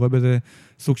עתיד, ואני רואה בזה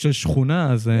סוג של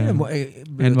שכונה, אז אין מקום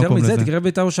לזה. יותר מזה, תקרא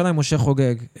בית"ר ירושלים, משה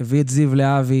חוגג, הביא את זיו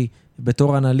להבי,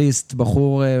 בתור אנליסט,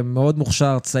 בחור מאוד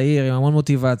מוכשר, צעיר, עם המון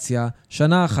מוטיבציה,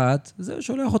 שנה אחת, זה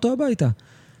שולח אותו הביתה.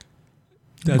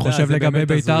 אני חושב לגבי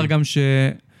בית"ר גם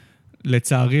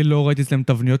לצערי לא ראיתי אצלם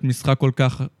תבניות משחק כל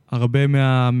כך, הרבה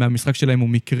מהמשחק שלהם הוא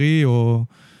מקרי,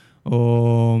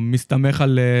 או מסתמך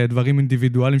על דברים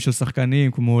אינדיבידואליים של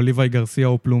שחקנים, כמו ליוואי גרסיה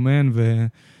או פלומן,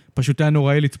 ופשוט היה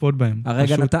נוראי לצפות בהם.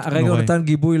 הרגע הוא נתן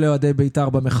גיבוי לאוהדי בית"ר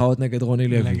במחאות נגד רוני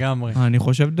לוי. לגמרי. אני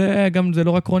חושב גם זה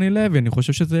לא רק רוני לוי, אני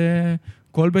חושב שזה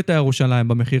כל בית"ר ירושלים,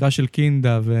 במחירה של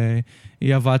קינדה,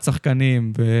 ואי הבאת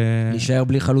שחקנים. להישאר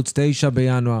בלי חלוץ 9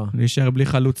 בינואר. להישאר בלי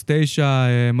חלוץ 9,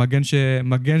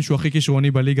 מגן שהוא הכי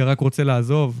כישרוני בליגה רק רוצה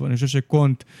לעזוב. אני חושב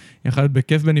שקונט יכול להיות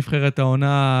בכיף בנבחרת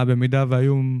העונה, במידה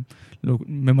והיו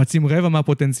ממצים רבע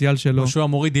מהפוטנציאל שלו. שהוא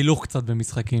המוריד הילוך קצת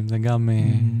במשחקים, זה גם...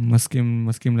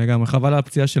 מסכים לגמרי. חבל על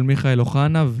הפציעה של מיכאל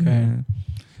אוחנה.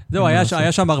 זהו,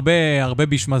 היה שם הרבה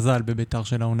ביש מזל בביתר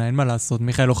של העונה, אין מה לעשות.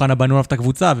 מיכאל אוחנה בנו עליו את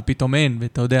הקבוצה, ופתאום אין,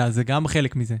 ואתה יודע, זה גם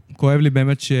חלק מזה. כואב לי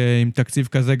באמת שעם תקציב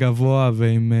כזה גבוה,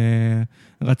 ועם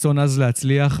רצון אז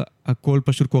להצליח, הכל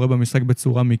פשוט קורה במשחק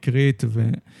בצורה מקרית,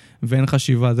 ואין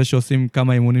חשיבה. זה שעושים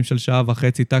כמה אימונים של שעה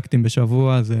וחצי טקטים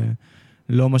בשבוע, זה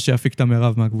לא מה שיפיק את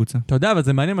המרב מהקבוצה. אתה יודע, אבל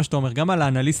זה מעניין מה שאתה אומר, גם על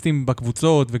האנליסטים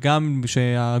בקבוצות, וגם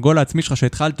שהגול העצמי שלך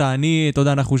שהתחלת, אתה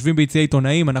יודע, אנחנו יושבים ביציעי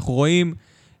עיתונאים, אנחנו רואים...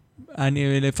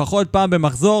 לפחות פעם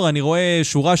במחזור, אני רואה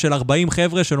שורה של 40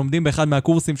 חבר'ה שלומדים באחד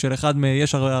מהקורסים של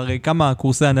יש הרי כמה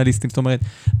קורסי אנליסטים, זאת אומרת,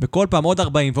 בכל פעם עוד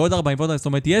 40 ועוד 40 ועוד 40, זאת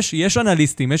אומרת, יש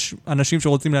אנליסטים, יש אנשים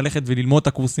שרוצים ללכת וללמוד את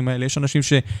הקורסים האלה, יש אנשים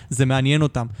שזה מעניין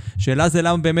אותם. שאלה זה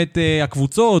למה באמת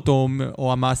הקבוצות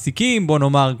או המעסיקים, בוא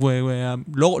נאמר,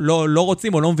 לא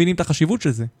רוצים או לא מבינים את החשיבות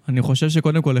של זה. אני חושב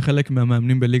שקודם כל לחלק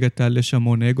מהמאמנים בליגת העל יש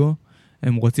המון אגו,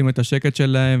 הם רוצים את השקט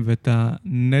שלהם ואת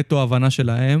הנטו הבנה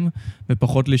שלהם,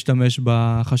 ופחות להשתמש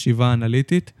בחשיבה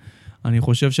האנליטית. אני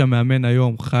חושב שהמאמן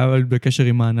היום חייב להיות בקשר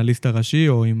עם האנליסט הראשי,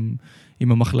 או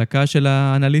עם המחלקה של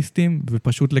האנליסטים,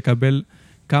 ופשוט לקבל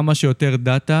כמה שיותר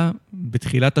דאטה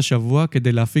בתחילת השבוע,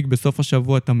 כדי להפיק בסוף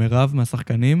השבוע את המרב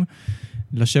מהשחקנים,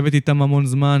 לשבת איתם המון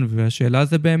זמן, והשאלה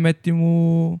זה באמת אם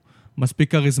הוא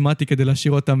מספיק כריזמטי כדי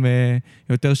להשאיר אותם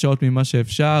יותר שעות ממה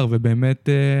שאפשר, ובאמת...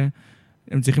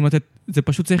 הם צריכים לתת, זה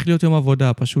פשוט צריך להיות יום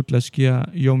עבודה, פשוט להשקיע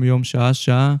יום,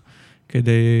 שעה,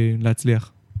 כדי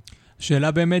להצליח.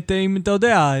 שאלה באמת, אם אתה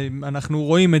יודע, אנחנו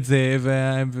רואים את זה,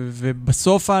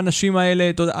 ובסוף האנשים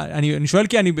האלה, אני שואל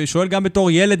כי אני שואל גם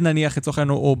בתור ילד נניח,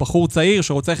 או בחור צעיר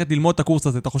שרוצה ללכת ללמוד את הקורס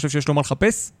הזה, אתה חושב שיש לו מה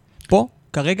לחפש? פה?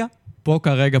 כרגע? פה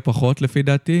כרגע פחות, לפי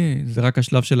דעתי, זה רק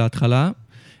השלב של ההתחלה.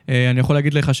 אני יכול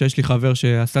להגיד לך שיש לי חבר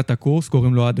שעשה את הקורס,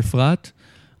 קוראים לו עד אפרת,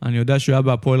 אני יודע שהוא היה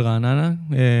בהפועל רעננה,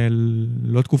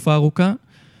 לא תקופה ארוכה,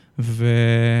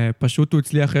 ופשוט הוא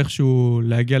הצליח איכשהו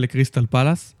להגיע לקריסטל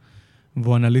פלאס,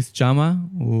 והוא אנליסט שמה,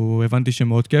 הבנתי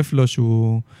שמאוד כיף לו,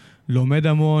 שהוא לומד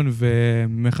המון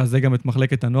ומחזק גם את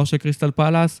מחלקת הנוער של קריסטל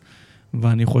פלאס,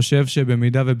 ואני חושב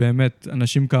שבמידה ובאמת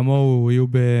אנשים כמוהו יהיו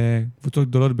בקבוצות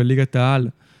גדולות בליגת העל,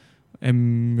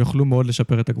 הם יוכלו מאוד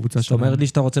לשפר את הקבוצה שלהם. זאת אומרת לי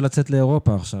שאתה רוצה לצאת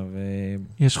לאירופה עכשיו.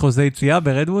 יש חוזה יציאה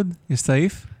ברדווד? יש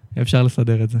סעיף? אפשר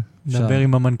לסדר את זה. נדבר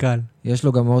עם המנכ"ל. יש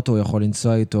לו גם אוטו, יכול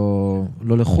לנסוע איתו,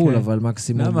 לא לחול, אבל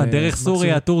מקסימום... למה? דרך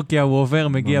סוריה, טורקיה, הוא עובר,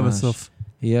 מגיע בסוף.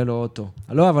 יהיה לו אוטו.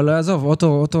 לא, אבל לא יעזוב,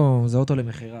 אוטו, זה אוטו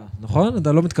למחירה, נכון?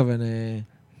 אתה לא מתכוון,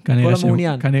 כל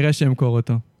המעוניין. כנראה שימכור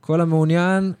אותו. כל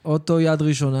המעוניין, אוטו יד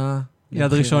ראשונה.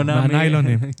 יד ראשונה.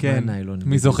 מהניילונים. כן,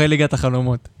 מזוכה ליגת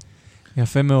החלומות.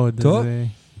 יפה מאוד. טוב.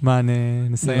 מה,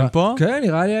 נסיים פה? כן,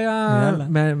 נראה לי היה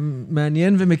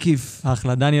מעניין ומקיף.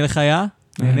 אחלה, דניאל, איך היה?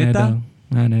 נהנית?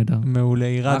 היה נהדר. מעולה,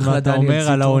 ירד, מה אתה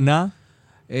אומר על העונה?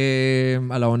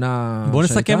 על העונה בוא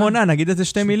נסכם עונה, נגיד איזה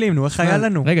 2 מילים, נו, איך היה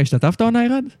לנו? רגע, השתתפת עונה,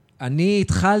 ירד? אני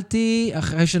התחלתי,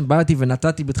 אחרי שבאתי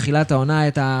ונתתי בתחילת העונה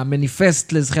את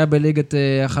המניפסט לזכייה בליגת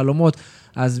החלומות,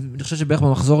 אז אני חושב שבערך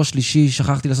במחזור השלישי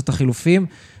שכחתי לעשות את החילופים,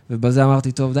 ובזה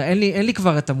אמרתי, טוב, אין לי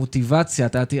כבר את המוטיבציה,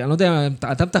 אני לא יודע,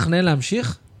 אתה מתכנן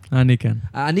להמשיך? אני כן.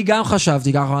 אני גם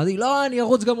חשבתי ככה, אמרתי, לא, אני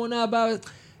ארוץ גם עונה הבאה.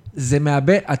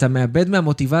 אתה מאבד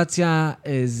מהמוטיבציה,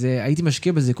 הייתי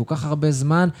משקיע בזה כל כך הרבה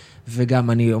זמן,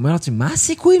 וגם אני אומר לעצמי, מה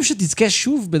הסיכויים שתזכה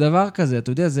שוב בדבר כזה?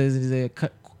 אתה יודע, זה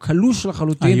קלוש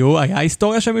לחלוטין. היה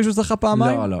היסטוריה שמישהו זכה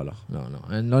פעמיים?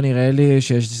 לא נראה לי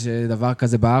שיש דבר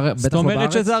כזה בארץ. זאת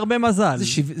אומרת שזה הרבה מזל.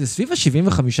 זה סביב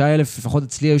ה-75,000, לפחות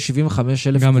אצלי היו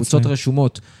 75,000 קבוצות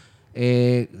רשומות.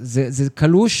 זה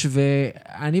קלוש,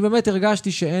 ואני באמת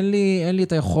הרגשתי שאין לי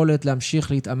את היכולת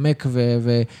להמשיך להתעמק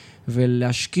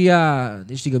ולהשקיע,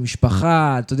 יש לי גם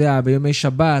משפחה, אתה יודע, בימי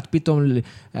שבת, פתאום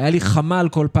היה לי חמל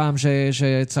כל פעם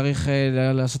שצריך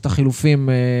לעשות את החילופים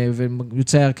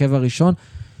ויוצא הרכב הראשון.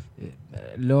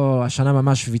 לא, השנה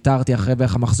ממש ויתרתי אחרי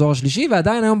בערך המחזור השלישי,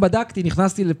 ועדיין היום בדקתי,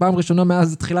 נכנסתי לפעם ראשונה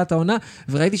מאז תחילת העונה,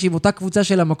 וראיתי שעם אותה קבוצה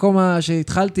של המקום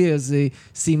שהתחלתי, אז היא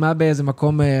סיימה באיזה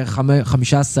מקום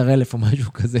 15,000 או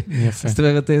משהו כזה. יפה. זאת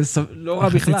אומרת, לא רע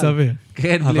בכלל. חצי סביר.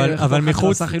 כן, אבל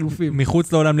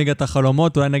מחוץ לעולם ליגת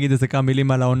החלומות, אולי נגיד איזה כמה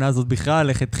מילים על העונה הזאת בכלל,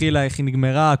 איך התחילה, איך היא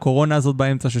נגמרה, הקורונה הזאת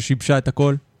באמצע ששיבשה את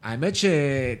הכל. האמת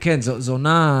שכן, זו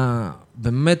עונה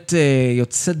באמת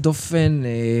יוצאת דופן,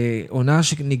 עונה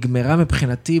שנגמרה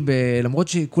מבחינתי, למרות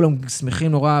שכולם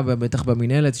שמחים נורא, בטח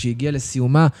במנהלת, שהגיעה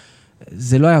לסיומה,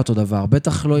 זה לא היה אותו דבר,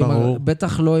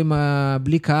 בטח לא עם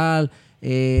בלי קהל.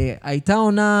 הייתה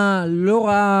עונה לא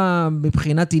רעה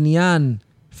מבחינת עניין,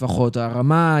 לפחות,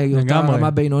 הרמה היא אותה רמה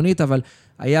בינונית, אבל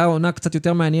היה עונה קצת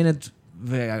יותר מעניינת,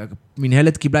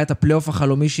 ומנהלת קיבלה את הפלייאוף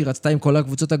החלומי שהיא רצתה עם כל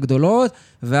הקבוצות הגדולות,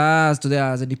 ואז, אתה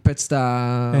יודע, זה ניפץ את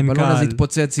הבלון הזה,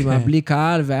 התפוצץ עם הבלי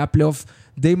קהל, והיה פלייאוף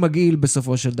די מגעיל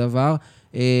בסופו של דבר.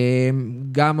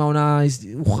 גם העונה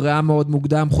הוכרעה מאוד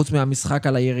מוקדם, חוץ מהמשחק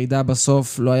על הירידה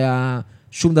בסוף, לא היה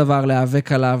שום דבר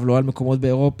להיאבק עליו, לא על מקומות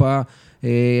באירופה.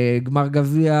 גמר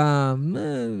גביע,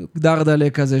 דרדלה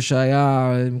כזה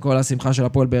שהיה עם כל השמחה של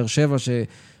הפועל באר שבע,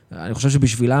 אני חושב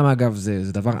שבשבילם, אגב,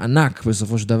 זה דבר ענק,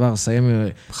 בסופו של דבר, סיים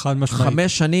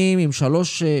 5 שנים עם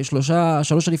 3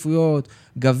 אליפויות,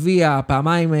 גביע,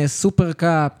 פעמיים סופר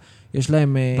קאפ, יש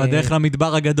להם... בדרך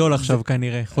למדבר הגדול עכשיו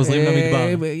כנראה, חוזרים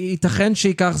למדבר. ייתכן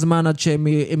שיקח זמן עד שהם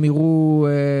יראו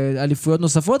אליפויות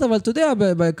נוספות, אבל אתה יודע,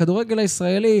 בכדורגל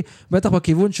הישראלי, בטח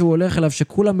בכיוון שהוא הולך אליו,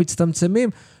 שכולם מצטמצמים,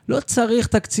 לא צריך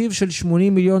תקציב של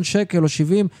 80 מיליון שקל או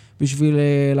 70 בשביל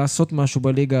לעשות משהו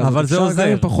בליגה. אבל זה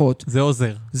עוזר. פחות. זה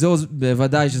עוזר.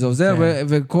 בוודאי שזה עוזר,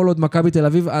 וכל עוד מכבי תל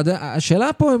אביב,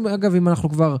 השאלה פה, אגב, אם אנחנו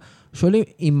כבר שואלים,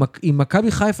 אם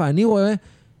מכבי חיפה, אני רואה,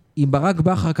 אם ברק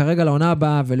בכר כרגע לעונה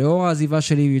הבאה, ולאור העזיבה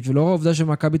של איביץ' ולאור העובדה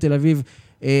שמכבי תל אביב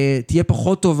תהיה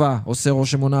פחות טובה, עושה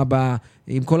ראש עונה הבאה,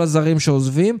 עם כל הזרים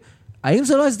שעוזבים, האם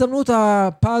זו לא הזדמנות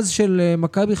הפז של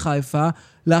מכבי חיפה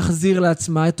להחזיר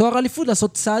לעצמה את תואר אליפות,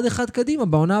 לעשות צעד אחד קדימה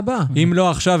בעונה הבאה? אם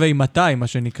לא עכשיו, אם מתי, מה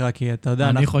שנקרא, כי אתה יודע...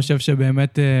 אני חושב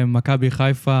שבאמת מכבי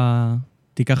חיפה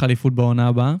תיקח אליפות בעונה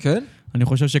הבאה. כן? אני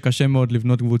חושב שקשה מאוד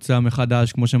לבנות קבוצה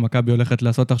מחדש, כמו שמכבי הולכת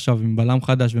לעשות עכשיו, עם בלם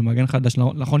חדש ומגן חדש.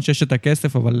 נכון שיש את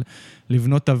הכסף, אבל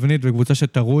לבנות תבנית וקבוצה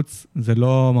שתרוץ, זה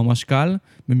לא ממש קל,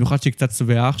 במיוחד שהיא קצת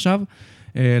שבעה עכשיו.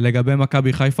 לגבי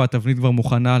מכבי חיפה, התבנית כבר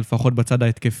מוכנה, לפחות בצד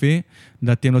ההתקפי.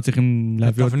 לדעתי הם לא צריכים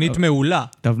להביא תבנית מעולה.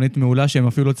 תבנית מעולה, שהם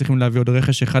אפילו לא צריכים להביא עוד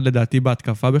רכש אחד לדעתי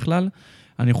בהתקפה בכלל.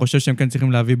 אני חושב שהם כן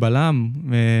צריכים להביא בלם,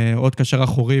 עוד קשר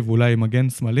אחורי ואולי מגן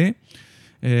שמאלי.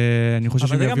 אני חושב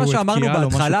שהם יביאו את קיאל או משהו כזה. אבל זה גם מה שאמרנו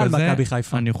בהתחלה על מכבי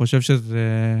חיפה. אני חושב שזו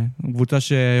קבוצה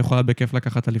שיכולה בכיף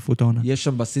לקחת אליפות העונה. יש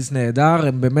שם בסיס נהדר,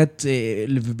 הם באמת,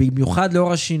 במיוחד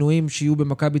לאור השינויים שיהיו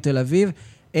במכבי תל אביב,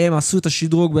 הם עשו את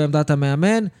השדרוג בעמדת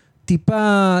המאמן,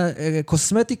 טיפה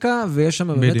קוסמטיקה, ויש שם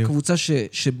באמת קבוצה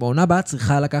שבעונה הבאה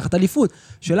צריכה לקחת אליפות.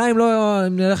 שאלה אם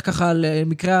נלך ככה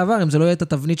למקרה העבר, אם זה לא יהיה את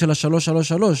התבנית של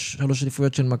ה-3-3-3, 3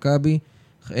 אליפויות של מכבי,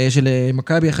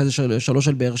 אחרי זה 3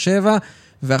 של באר שבע,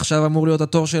 ועכשיו אמור להיות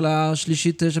התור של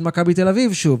השלישית של מכבי תל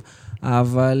אביב שוב.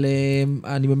 אבל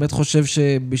אני באמת חושב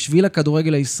שבשביל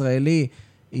הכדורגל הישראלי,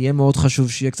 יהיה מאוד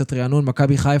חשוב שיהיה קצת רענון.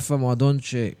 מכבי חיפה, מועדון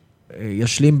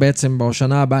ישלים בעצם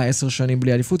בשנה הבאה 10 שנים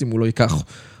בלי אליפות, אם הוא לא ייקח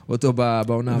אותו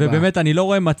בעונה הבאה. ובאמת, אני לא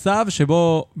רואה מצב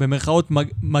שבו במרכאות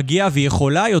מגיע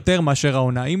ויכולה יותר מאשר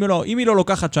העונה. אם היא לא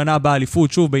לוקחת שנה הבאה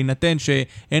אליפות, שוב, בהינתן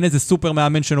שאין איזה סופר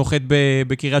מאמן שנוחת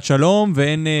בקריית שלום,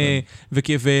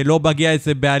 ולא מגיע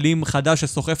איזה בעלים חדש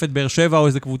שסוחפת באר שבע או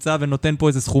איזה קבוצה ונותן פה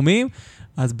איזה סכומים,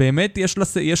 אז באמת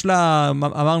יש לה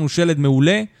אמרנו, שלד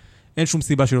מעולה, אין שום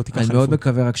סיבה שלא תיקח אליפות. אני מאוד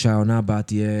מקווה רק שהעונה הבאה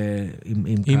תהיה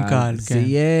עם קהל. זה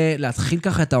יהיה, להתחיל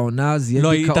ככה את העונה, זה יהיה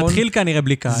דיכאון... לא, היא תתחיל כנראה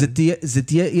בלי קהל. זה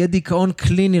יהיה דיכאון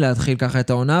קליני להתחיל ככה את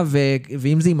העונה,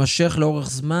 ואם זה יימשך לאורך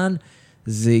זמן,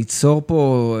 זה ייצור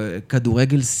פה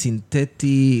כדורגל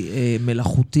סינתטי,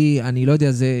 מלאכותי, אני לא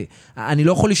יודע, אני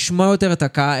לא יכול לשמוע יותר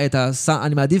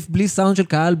אני מעדיף בלי סאונד של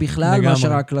קהל בכלל,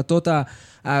 מאשר ההקלטות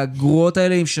הגרועות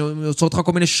האלה, שיוצרות לך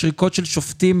כל מיני שריקות של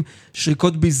שופטים,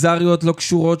 שריקות ביזריות לא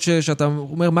קשורות, שאתה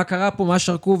אומר, מה קרה פה, מה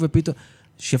שרקו, ופתאום,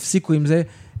 שיפסיקו עם זה,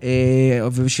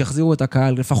 ושיחזירו את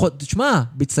הקהל. לפחות, תשמע,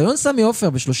 בציון סמי עופר,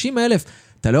 ב-30,000,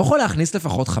 אתה לא יכול להכניס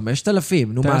לפחות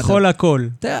 5,000. אתה יכול הכל.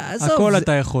 הכל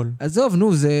אתה יכול. עזוב,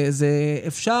 נו,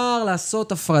 אפשר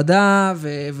לעשות הפרדה,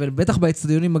 ובטח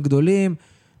באצטדיונים הגדולים,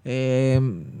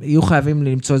 יהיו חייבים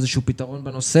למצוא איזשהו פתרון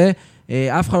בנושא.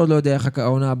 אף אחד עוד לא יודע איך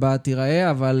העונה הבאה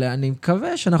תיראה, אבל אני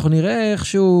מקווה שאנחנו נראה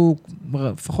איכשהו,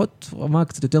 לפחות רמה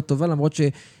קצת יותר טובה, למרות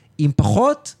שאם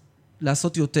פחות,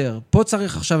 לעשות יותר. פה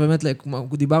צריך עכשיו באמת,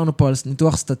 דיברנו פה על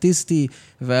ניתוח סטטיסטי,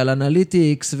 ועל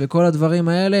אנליטיקס, וכל הדברים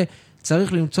האלה,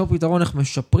 צריך למצוא פתרון איך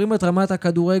משפרים את רמת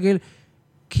הכדורגל,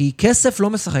 כי כסף לא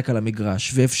משחק על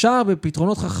המגרש, ואפשר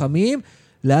בפתרונות חכמים,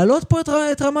 להעלות פה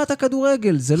את רמת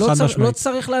הכדורגל. זה לא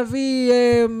צריך להביא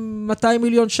 200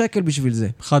 מיליון שקל בשביל זה.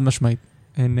 חד משמעית.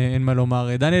 אין מה לומר.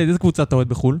 דניאל, איזה קבוצה אתה אוהד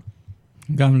בחול?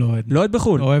 גם לא אוהד. לא אוהד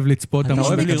בחול. אוהב לצפות. אתה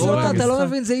אוהב לראות. אתה לא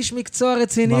מבין, זה איש מקצוע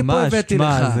רציני פה הבאתי לך.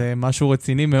 ממש, זה משהו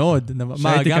רציני מאוד.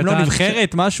 מה, גם לא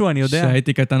נבחרת משהו, אני יודע.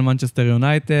 שהייתי קטן מנצ'סטר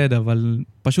יונייטד, אבל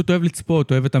פשוט אוהב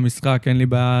לצפות, אוהב את המשחק, אין לי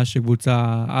בעיה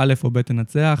שקבוצה א' או ב'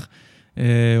 תנצח.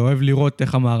 אוהב לראות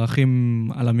איך המערכים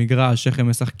על המגרש, איך הם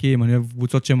משחקים, אני אוהב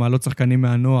קבוצות שמעלות שחקנים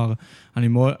מהנוער.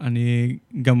 אני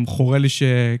גם חורה לי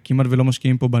שכמעט ולא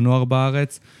משקיעים פה בנוער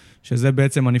בארץ, שזה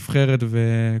בעצם הנבחרת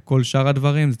וכל שאר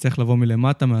הדברים, זה צריך לבוא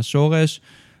מלמטה, מהשורש,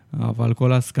 אבל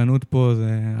כל העסקנות פה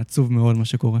זה עצוב מאוד מה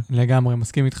שקורה. לגמרי,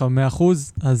 מסכים איתך ב100%,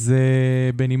 אז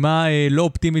בנימה לא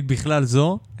אופטימית בכלל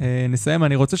זו, נסיים,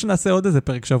 אני רוצה שנעשה עוד איזה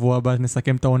פרק שבוע הבא,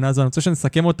 נסכם את העונה הזו, אני רוצה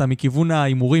שנסכם אותה מכיוון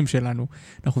האימורים שלנו.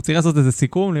 אנחנו צריכים לעשות איזה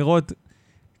סיכום, לראות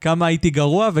כמה הייתי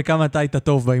גרוע וכמה אתה היית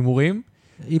טוב באימורים.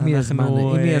 אם יהיה זמן,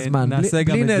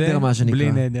 בלי נדר מה שנקרא.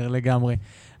 בלי נדר, לגמרי.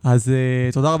 אז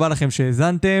תודה רבה לכם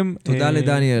שהזנתם. תודה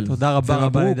לדניאל. תודה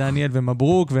רבה לדניאל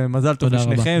ומברוק, ומזל טוב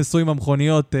לשניכם. סעו עם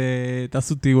המכוניות,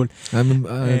 תעשו טיול.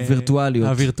 הווירטואליות.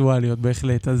 הווירטואליות,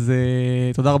 בהחלט. אז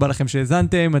תודה רבה לכם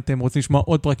שהזנתם. אתם רוצים לשמוע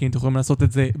עוד פרקים, אתם יכולים לעשות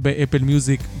את זה באפל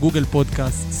מיוזיק, גוגל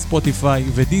פודקאסט, ספוטיפיי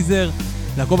ודיזר.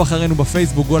 לעקוב אחרינו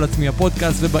בפייסבוק גול עצמי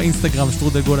הפודקאסט, ובאינסטגרם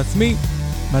שטרודל גול עצמי.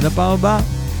 ועד הפעם הבאה,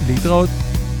 להתראות.